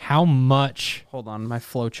 How much... Hold on, my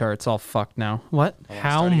flow chart's all fucked now. What?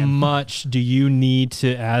 How much do you need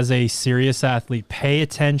to, as a serious athlete, pay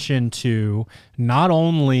attention to not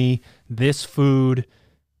only this food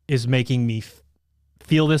is making me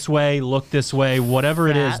feel this way, look this way, whatever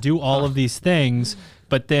it is, do all of these things.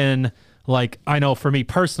 But then, like, I know for me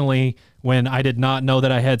personally, when I did not know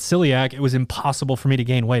that I had celiac, it was impossible for me to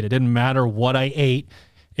gain weight. It didn't matter what I ate.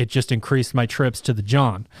 It just increased my trips to the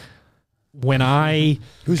John. When I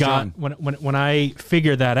when I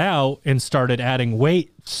figured that out and started adding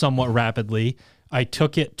weight somewhat rapidly, I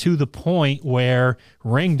took it to the point where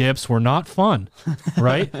ring dips were not fun,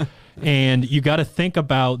 right? And you got to think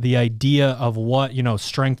about the idea of what, you know,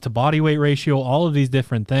 strength to body weight ratio, all of these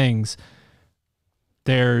different things.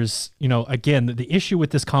 There's, you know, again, the issue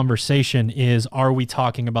with this conversation is, are we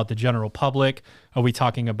talking about the general public? Are we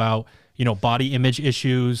talking about, you know, body image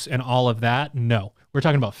issues and all of that? No, we're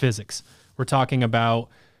talking about physics. We're talking about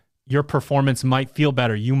your performance might feel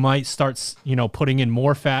better. You might start, you know, putting in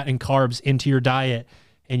more fat and carbs into your diet,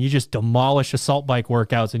 and you just demolish assault bike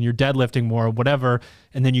workouts and you're deadlifting more or whatever.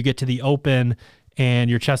 And then you get to the open and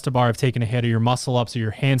your chest to bar have taken a hit, or your muscle ups or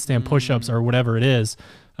your handstand push-ups or whatever it is.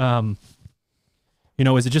 You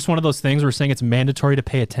know, is it just one of those things where we're saying it's mandatory to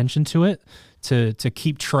pay attention to it, to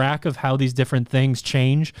keep track of how these different things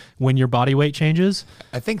change when your body weight changes?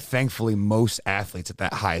 I think thankfully most athletes at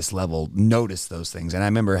that highest level notice those things. And I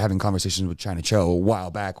remember having conversations with China Cho a while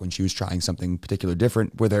back when she was trying something particular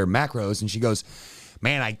different with her macros, and she goes,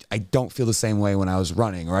 man, I don't feel the same way when I was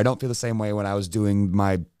running, or I don't feel the same way when I was doing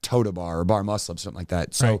my toe to bar or bar muscle up, something like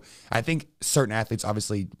that. So right. I think certain athletes,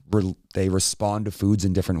 obviously, they respond to foods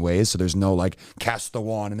in different ways. So there's no like cast the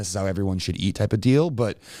wand and this is how everyone should eat type of deal.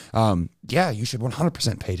 But yeah, you should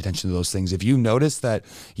 100% pay attention to those things. If you notice that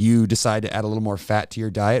you decide to add a little more fat to your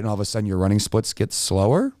diet and all of a sudden your running splits get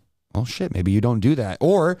slower, well, shit, maybe you don't do that.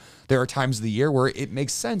 Or there are times of the year where it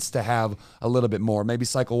makes sense to have a little bit more. Maybe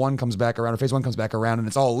cycle one comes back around or phase one comes back around and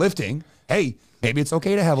it's all lifting. Hey, maybe it's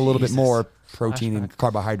okay to have a little bit more protein and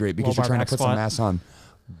carbohydrate because you're trying to put some mass on.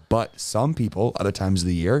 But some people, other times of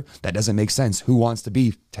the year, that doesn't make sense. Who wants to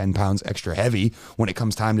be 10 pounds extra heavy when it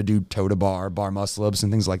comes time to do toe to bar, bar muscle ups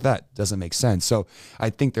and things like that? Doesn't make sense. So I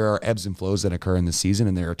think there are ebbs and flows that occur in the season,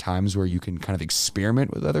 and there are times where you can kind of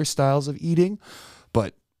experiment with other styles of eating.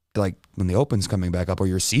 But like when the Open's coming back up or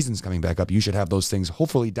your season's coming back up, you should have those things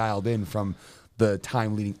hopefully dialed in from the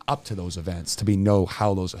time leading up to those events to know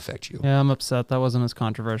how those affect you. Yeah, I'm upset that wasn't as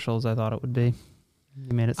controversial as I thought it would be.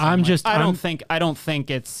 You made it sound I don't think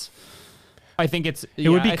it's it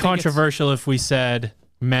would be controversial if we said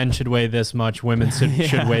men should weigh this much, women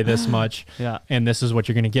should weigh this much, and this is what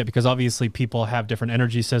you're going to get, because obviously people have different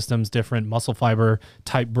energy systems, different muscle fiber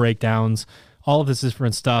type breakdowns, all of this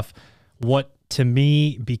different stuff. What to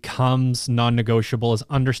me becomes non-negotiable is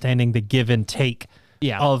understanding the give and take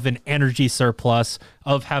of an energy surplus,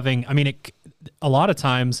 of having, I mean, a lot of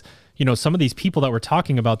times, you know, some of these people that we're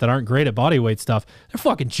talking about that aren't great at body weight stuff, they're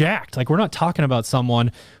fucking jacked. Like, we're not talking about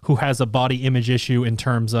someone who has a body image issue in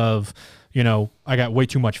terms of, you know, I got way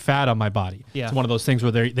too much fat on my body. Yeah. It's one of those things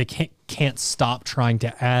where they can't stop trying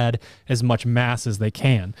to add as much mass as they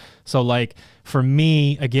can. So like for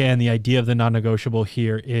me, again, the idea of the non-negotiable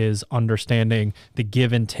here is understanding the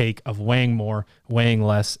give and take of weighing more, weighing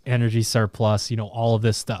less, energy surplus, you know, all of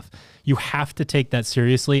this stuff. You have to take that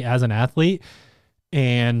seriously as an athlete.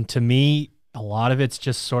 And to me, a lot of it's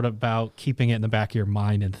just sort of about keeping it in the back of your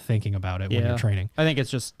mind and thinking about it when you're training. I think it's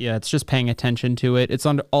just paying attention to it. It's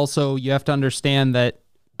also, you have to understand that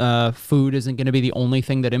food isn't going to be the only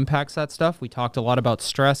thing that impacts that stuff. We talked a lot about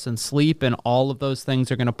stress and sleep, and all of those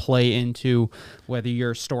things are going to play into whether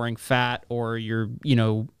you're storing fat or your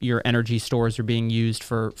energy stores are being used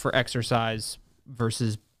for exercise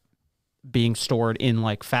versus being stored in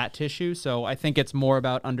like fat tissue. So I think it's more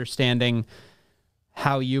about understanding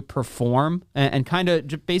how you perform and kind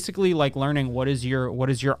of basically like learning what is your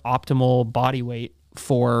optimal body weight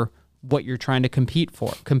for what you're trying to compete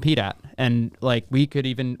at. And like we could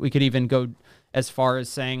even go as far as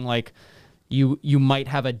saying like you might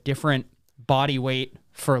have a different body weight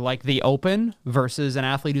for like the Open versus an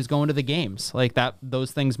athlete who's going to the games. Like that,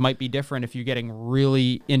 those things might be different if you're getting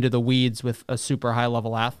really into the weeds with a super high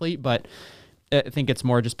level athlete. But I think it's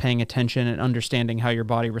more just paying attention and understanding how your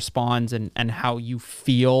body responds and how you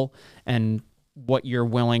feel and what you're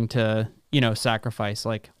willing to, sacrifice.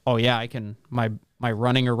 Like, oh yeah, I can, my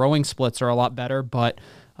running or rowing splits are a lot better, but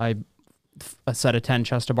a set of 10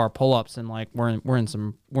 chest to bar pull-ups and like we're in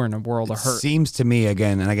a world of hurt. Seems to me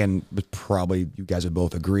again, probably you guys would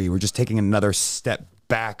both agree, we're just taking another step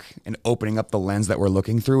back and opening up the lens that we're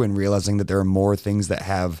looking through and realizing that there are more things that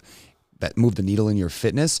move the needle in your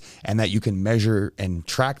fitness, and that you can measure and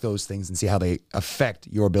track those things and see how they affect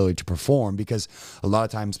your ability to perform. Because a lot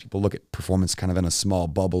of times people look at performance kind of in a small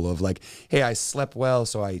bubble of like, hey, I slept well,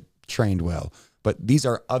 so I trained well. but these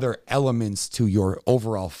are other elements to your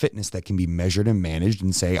overall fitness that can be measured and managed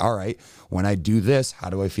and say, all right, when I do this, how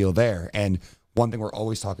do I feel there? And one thing we're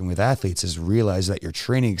always talking with athletes is realize that your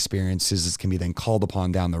training experiences can be then called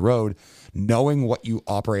upon down the road. Knowing what you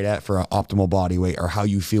operate at for an optimal body weight, or how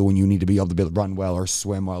you feel when you need to be able to run well or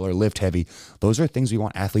swim well or lift heavy, those are things we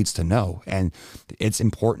want athletes to know. And it's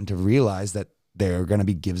important to realize that there are going to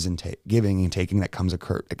be giving and taking that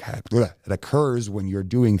occurs when you're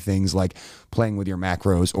doing things like playing with your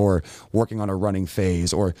macros or working on a running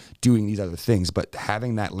phase or doing these other things. But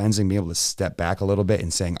having that lens and being able to step back a little bit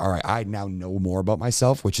and saying, all right, I now know more about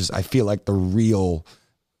myself, which is, I feel like, the real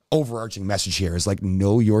overarching message here is like,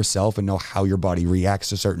 know yourself and know how your body reacts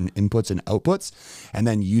to certain inputs and outputs, and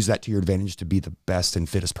then use that to your advantage to be the best and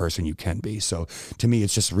fittest person you can be. So to me,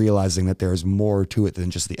 it's just realizing that there's more to it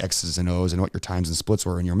than just the X's and O's and what your times and splits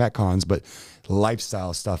were in your Metcons, but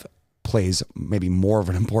lifestyle stuff plays maybe more of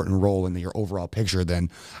an important role in your overall picture than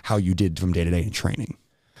how you did from day to day in training.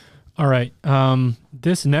 All right.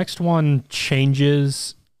 This next one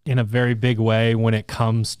changes in a very big way when it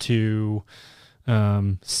comes to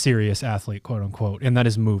serious athlete, quote unquote, and that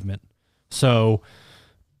is movement. So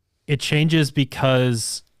it changes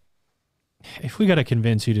because if we got to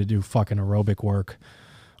convince you to do fucking aerobic work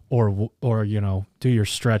or, you know, do your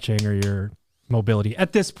stretching or your mobility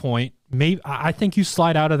at this point, maybe I think you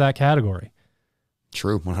slide out of that category.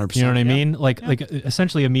 True. 100%. You know what I mean? Like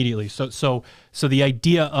essentially immediately. So the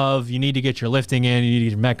idea of you need to get your lifting in, you need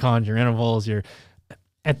to get your Metcons, your intervals,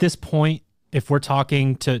 at this point, if we're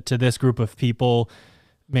talking to this group of people,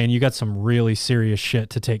 man, you got some really serious shit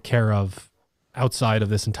to take care of outside of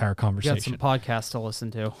this entire conversation. You got some podcasts to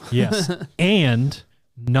listen to. Yes. And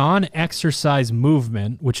non-exercise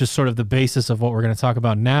movement, which is sort of the basis of what we're going to talk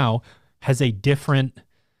about now, has a different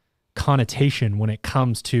connotation when it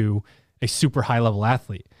comes to a super high level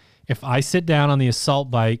athlete. If I sit down on the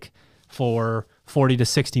assault bike for 40 to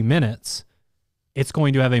 60 minutes, it's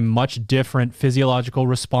going to have a much different physiological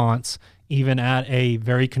response, even at a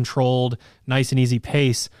very controlled, nice and easy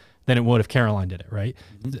pace, than it would if Caroline did it, right?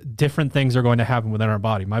 Mm-hmm. Different things are going to happen within our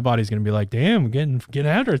body. My body's going to be like, damn, getting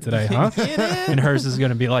after it today, huh? And hers is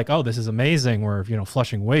going to be like, oh, this is amazing. We're, you know,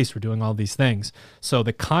 flushing waste. We're doing all these things. So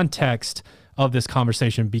the context of this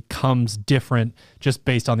conversation becomes different just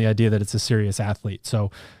based on the idea that it's a serious athlete.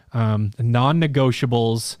 So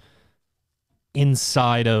non-negotiables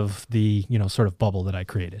inside of the, you know, sort of bubble that I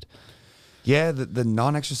created. Yeah, the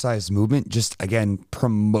non-exercise movement, just, again,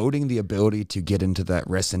 promoting the ability to get into that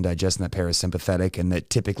rest and digest and that parasympathetic. And that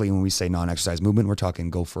typically when we say non-exercise movement, we're talking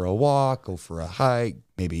go for a walk, go for a hike,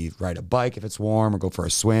 maybe ride a bike if it's warm, or go for a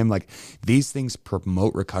swim. Like, these things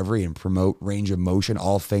promote recovery and promote range of motion,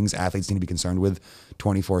 all things athletes need to be concerned with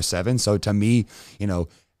 24/7. So to me, you know,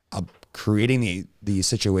 creating the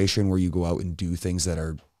situation where you go out and do things that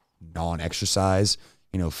are non-exercise,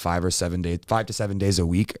 you know, 5 to 7 days a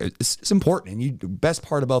week, it's important. And the best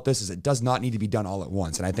part about this is it does not need to be done all at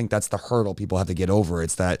once. And I think that's the hurdle people have to get over.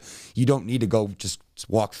 It's that you don't need to go just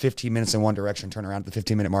walk 15 minutes in one direction, turn around at the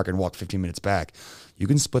 15-minute mark and walk 15 minutes back. You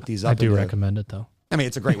can split these up. I do recommend it though. I mean,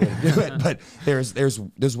 it's a great way to do it, but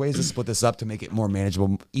there's ways to split this up to make it more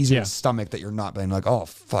manageable, easier to stomach, that you're not being like, oh,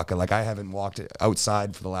 fuck, like I haven't walked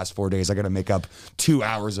outside for the last 4 days. I got to make up 2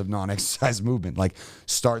 hours of non-exercise movement. Like,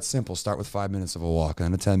 start simple. Start with 5 minutes of a walk, and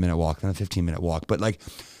then a 10-minute walk, then a 15-minute walk. But like,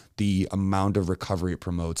 the amount of recovery it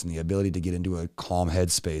promotes and the ability to get into a calm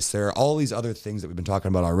headspace. There are all these other things that we've been talking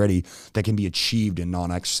about already that can be achieved in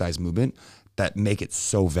non-exercise movement that make it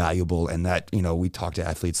so valuable. And that, you know, we talk to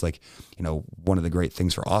athletes like, you know, one of the great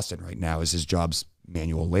things for Austin right now is his job's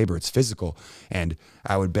manual labor. It's physical. And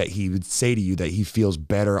I would bet he would say to you that he feels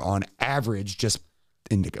better on average, just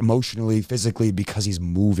emotionally, physically, because he's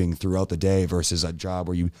moving throughout the day versus a job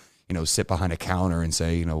where you know, sit behind a counter and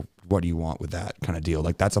say, you know, what do you want with that kind of deal?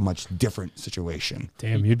 Like, that's a much different situation.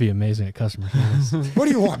 Damn, you'd be amazing at customer service. What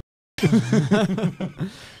do you want?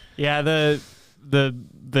 Yeah,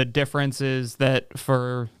 the difference is that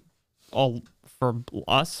for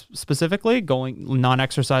us specifically, going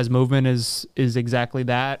non-exercise movement is exactly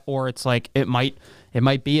that. Or it's like it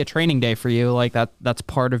might be a training day for you, like that's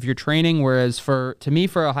part of your training. Whereas for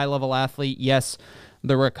a high level athlete, yes,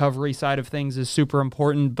 the recovery side of things is super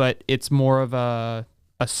important, but it's more of a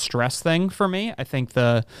stress thing for me. I think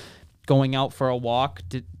the going out for a walk,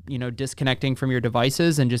 disconnecting from your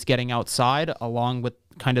devices and just getting outside, along with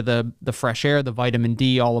kind of the fresh air, the vitamin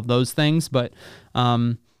D, all of those things. But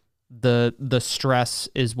the stress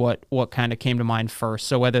is what kind of came to mind first.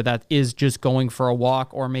 So whether that is just going for a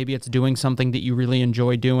walk, or maybe it's doing something that you really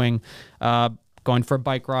enjoy doing, going for a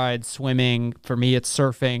bike ride, swimming. For me, it's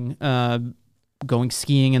surfing. going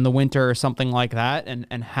skiing in the winter or something like that,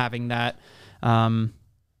 and having that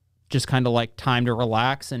just kind of like time to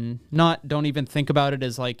relax, and don't even think about it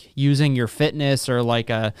as like using your fitness or like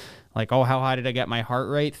oh, how high did I get my heart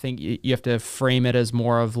rate? You have to frame it as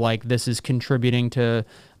more of like, this is contributing to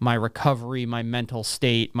my recovery, my mental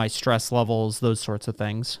state, my stress levels, those sorts of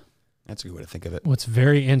things. That's a good way to think of it. What's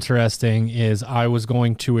very interesting is I was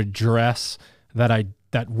going to address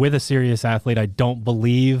that with a serious athlete, I don't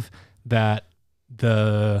believe that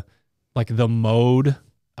the mode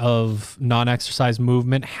of non-exercise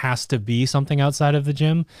movement has to be something outside of the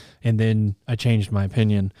gym. And then I changed my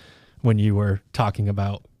opinion when you were talking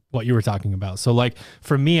about what you were talking about. So like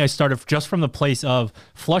for me, I started just from the place of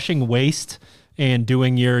flushing waste and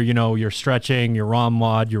doing your stretching, your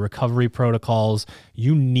ROM-WOD, your recovery protocols.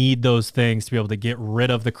 You need those things to be able to get rid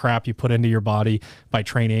of the crap you put into your body by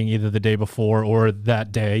training either the day before or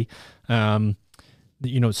that day.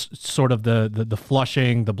 Sort of the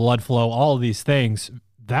flushing, the blood flow, all of these things,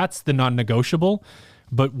 that's the non-negotiable.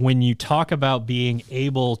 But when you talk about being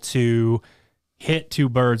able to hit two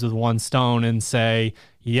birds with one stone and say,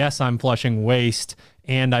 yes, I'm flushing waste,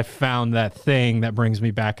 and I found that thing that brings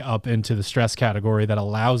me back up into the stress category that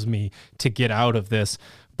allows me to get out of this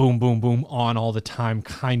boom, boom, boom on all the time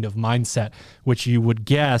kind of mindset, which you would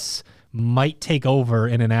guess might take over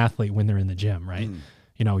in an athlete when they're in the gym, right?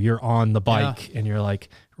 You're on the bike and you're like,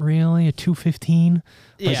 really, a 215?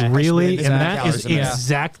 Really? And that is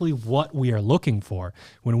exactly what we are looking for.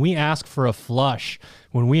 When we ask for a flush,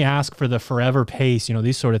 when we ask for the forever pace,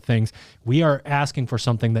 these sort of things, we are asking for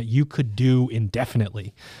something that you could do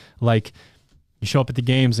indefinitely. Like you show up at the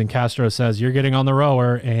games and Castro says, you're getting on the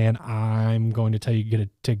rower and I'm going to tell you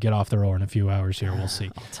to get off the rower in a few hours here. We'll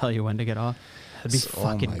see. I'll tell you when to get off. That'd be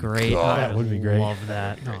fucking great. That would be great. Love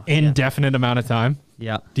that. Indefinite amount of time.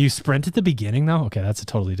 Yeah. Do you sprint at the beginning though? Okay, that's a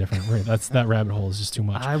totally different. That rabbit hole is just too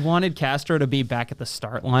much. I wanted Castro to be back at the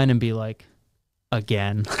start line and be like,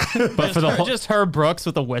 again. But for the whole, just Herb Brooks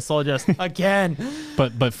with a whistle, just again.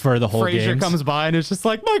 But for the whole Frazier games, comes by and it's just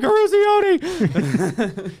like Mike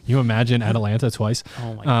Eruzione. You imagine Atalanta twice?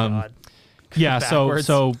 Oh my god. Yeah.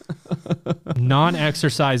 So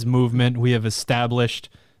non-exercise movement we have established,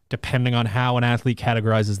 depending on how an athlete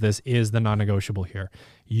categorizes this, is the non-negotiable here.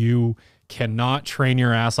 You cannot train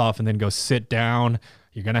your ass off and then go sit down.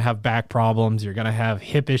 You're going to have back problems. You're going to have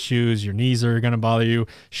hip issues. Your knees are going to bother you,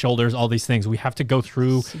 shoulders, all these things. We have to go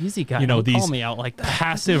through, easy guy. Don't these call me out like that.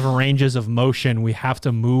 passive ranges of motion. We have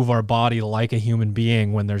to move our body like a human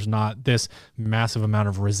being when there's not this massive amount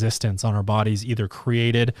of resistance on our bodies, either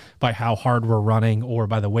created by how hard we're running or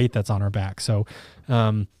by the weight that's on our back. So,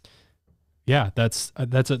 yeah, that's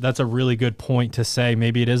a really good point to say.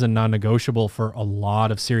 Maybe it is a non-negotiable for a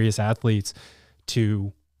lot of serious athletes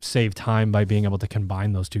to save time by being able to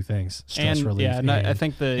combine those two things: stress relief I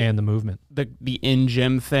think the movement. The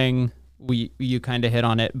in-gym thing, you kind of hit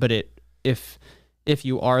on it, but if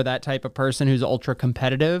you are that type of person who's ultra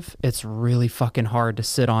competitive, it's really fucking hard to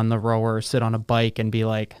sit on the rower or sit on a bike and be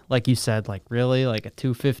like you said, like really, like a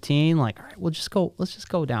 215, like, all right, let's just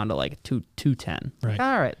go down to like a 210. Right. Like,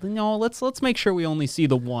 all right, let's make sure we only see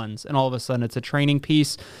the ones, and all of a sudden it's a training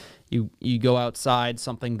piece. You go outside,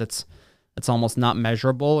 something that's almost not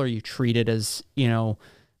measurable, or you treat it as,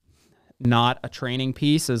 not a training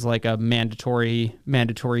piece, as like a mandatory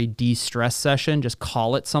de-stress session. Just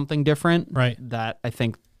call it something different. Right. That I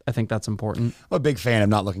think that's important. I'm a big fan of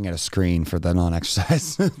not looking at a screen for the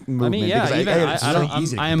non-exercise movement. I mean, yeah,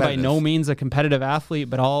 I'm by no means means a competitive athlete,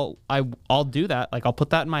 but I'll do that. Like, I'll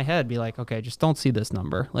put that in my head, be like, okay, just don't see this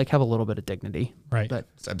number. Like, have a little bit of dignity. Right. But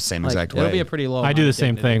same exact way. It'll be a pretty low. I do the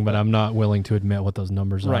same dignity, thing, but I'm not willing to admit what those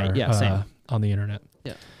numbers are. Right. Yeah. Same. On the internet.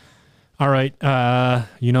 Yeah. All right.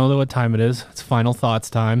 You know what time it is. It's final thoughts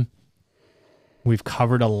time. We've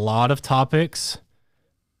covered a lot of topics.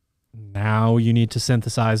 Now you need to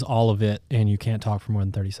synthesize all of it, and you can't talk for more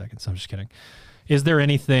than 30 seconds. I'm just kidding. Is there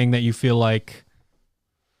anything that you feel like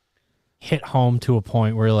hit home to a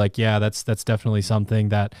point where you're like, yeah, that's definitely something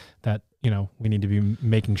that we need to be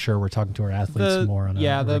making sure we're talking to our athletes more on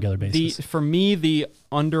a regular basis? For me, the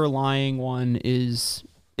underlying one is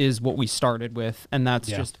what we started with, and that's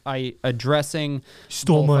just addressing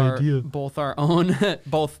both our own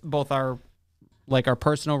both our like our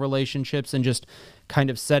personal relationships, and just kind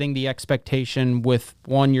of setting the expectation with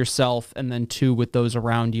one, yourself, and then two, with those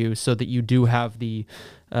around you, so that you do have the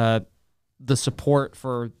support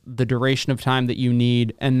for the duration of time that you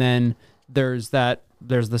need. And then there's the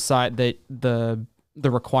side that the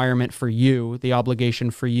requirement for you, the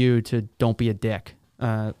obligation for you to don't be a dick.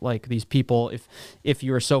 like these people, if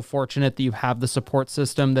you're so fortunate that you have the support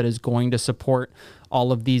system that is going to support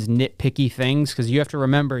all of these nitpicky things, because you have to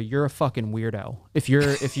remember, you're a fucking weirdo. If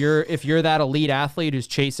you're that elite athlete who's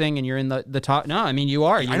chasing and you're in the top, no, I mean you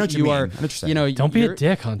are. I know what you mean. You know, don't be a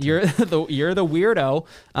dick, Hunter. You're the weirdo.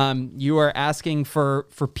 You are asking for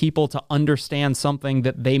people to understand something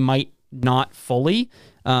that they might not fully,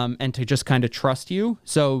 and to just kind of trust you.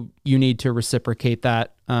 So you need to reciprocate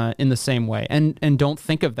that in the same way, and don't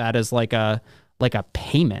think of that as like a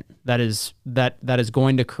payment that is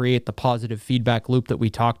going to create the positive feedback loop that we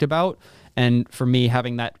talked about. And for me,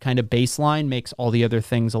 having that kind of baseline makes all the other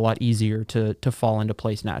things a lot easier to fall into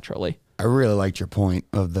place naturally. I really liked your point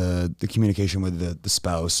of the communication with the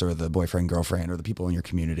spouse or the boyfriend, girlfriend, or the people in your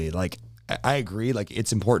community. Like, I agree. Like,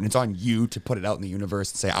 it's important. It's on you to put it out in the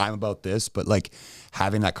universe and say, I'm about this. But like,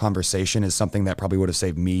 having that conversation is something that probably would have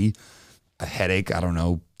saved me a headache, I don't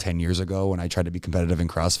know, 10 years ago when I tried to be competitive in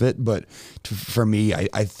CrossFit. But for me,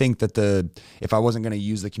 I think that if I wasn't going to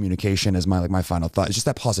use the communication as my final thought, it's just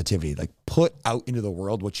that positivity, like put out into the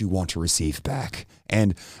world what you want to receive back.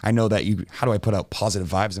 And I know that how do I put out positive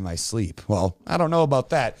vibes in my sleep? Well, I don't know about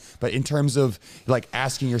that, but in terms of like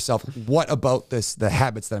asking yourself, what about the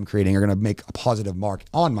habits that I'm creating are going to make a positive mark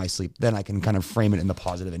on my sleep? Then I can kind of frame it in the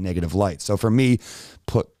positive and negative light. So for me,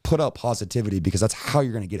 put out positivity, because that's how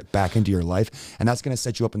you're going to get it back into your life. And that's going to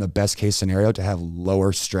set you up in the best case scenario to have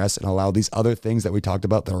lower stress and allow these other things that we talked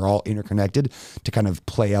about that are all interconnected to kind of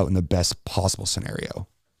play out in the best possible scenario.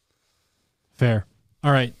 Fair.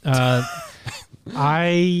 All right.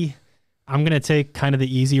 I'm going to take kind of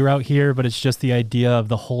the easy route here, but it's just the idea of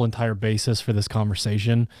the whole entire basis for this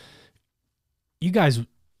conversation. You guys,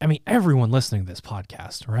 I mean, everyone listening to this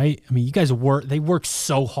podcast, right? I mean, you guys they work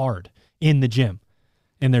so hard in the gym,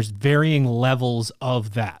 and there's varying levels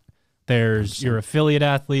of that. There's your affiliate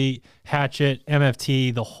athlete, Hatchet,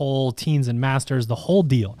 MFT, the whole teens and masters, the whole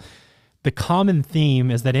deal. The common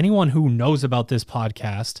theme is that anyone who knows about this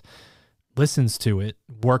podcast, listens to it,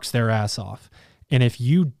 works their ass off. And if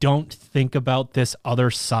you don't think about this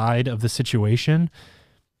other side of the situation,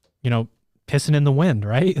 you know, pissing in the wind,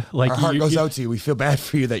 right? Like, our heart goes out to you. We feel bad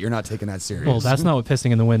for you that you're not taking that serious. Well, that's not what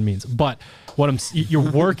pissing in the wind means. But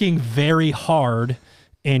you're working very hard,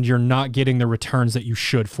 and you're not getting the returns that you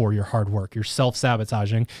should for your hard work. You're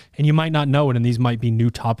self-sabotaging, and you might not know it, and these might be new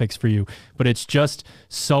topics for you, but it's just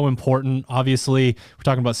so important. Obviously, we're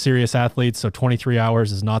talking about serious athletes, so 23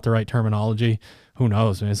 hours is not the right terminology. Who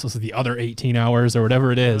knows? I mean, it's also the other 18 hours or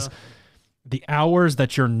whatever it is. Yeah. The hours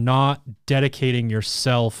that you're not dedicating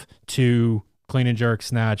yourself to clean and jerk,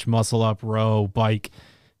 snatch, muscle up, row, bike,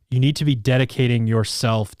 you need to be dedicating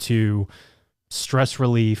yourself to stress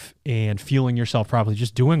relief and fueling yourself properly,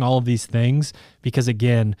 just doing all of these things, because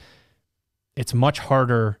again, it's much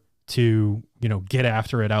harder to, you know, get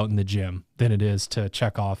after it out in the gym than it is to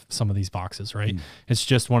check off some of these boxes, right? It's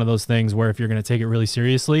just one of those things where if you're going to take it really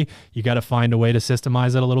seriously, you got to find a way to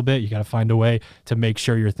systemize it a little bit. You got to find a way to make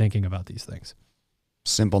sure you're thinking about these things.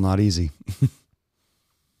 Simple, not easy.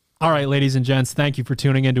 All right, ladies and gents, thank you for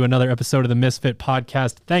tuning in to another episode of the Misfit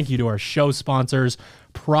Podcast. Thank you to our show sponsors,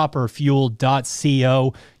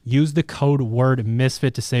 properfuel.co. Use the code word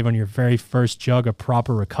MISFIT to save on your very first jug of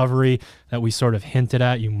proper recovery that we sort of hinted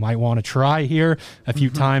at. You might want to try here a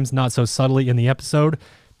few times, not so subtly in the episode.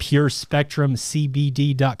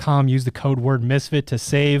 PureSpectrumCBD.com. Use the code word MISFIT to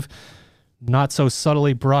save. Not so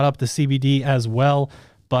subtly brought up the CBD as well,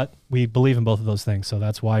 but we believe in both of those things, so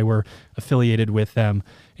that's why we're affiliated with them.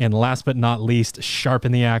 And last but not least,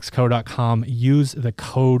 sharpentheaxeco.com. Use the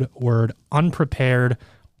code word unprepared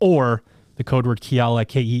or the code word Keala,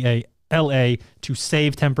 Keala, to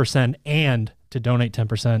save 10% and to donate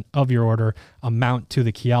 10% of your order amount to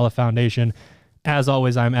the Keala Foundation. As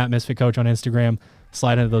always, I'm at Misfit Coach on Instagram.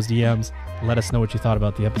 Slide into those DMs. Let us know what you thought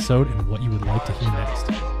about the episode and what you would like to hear next.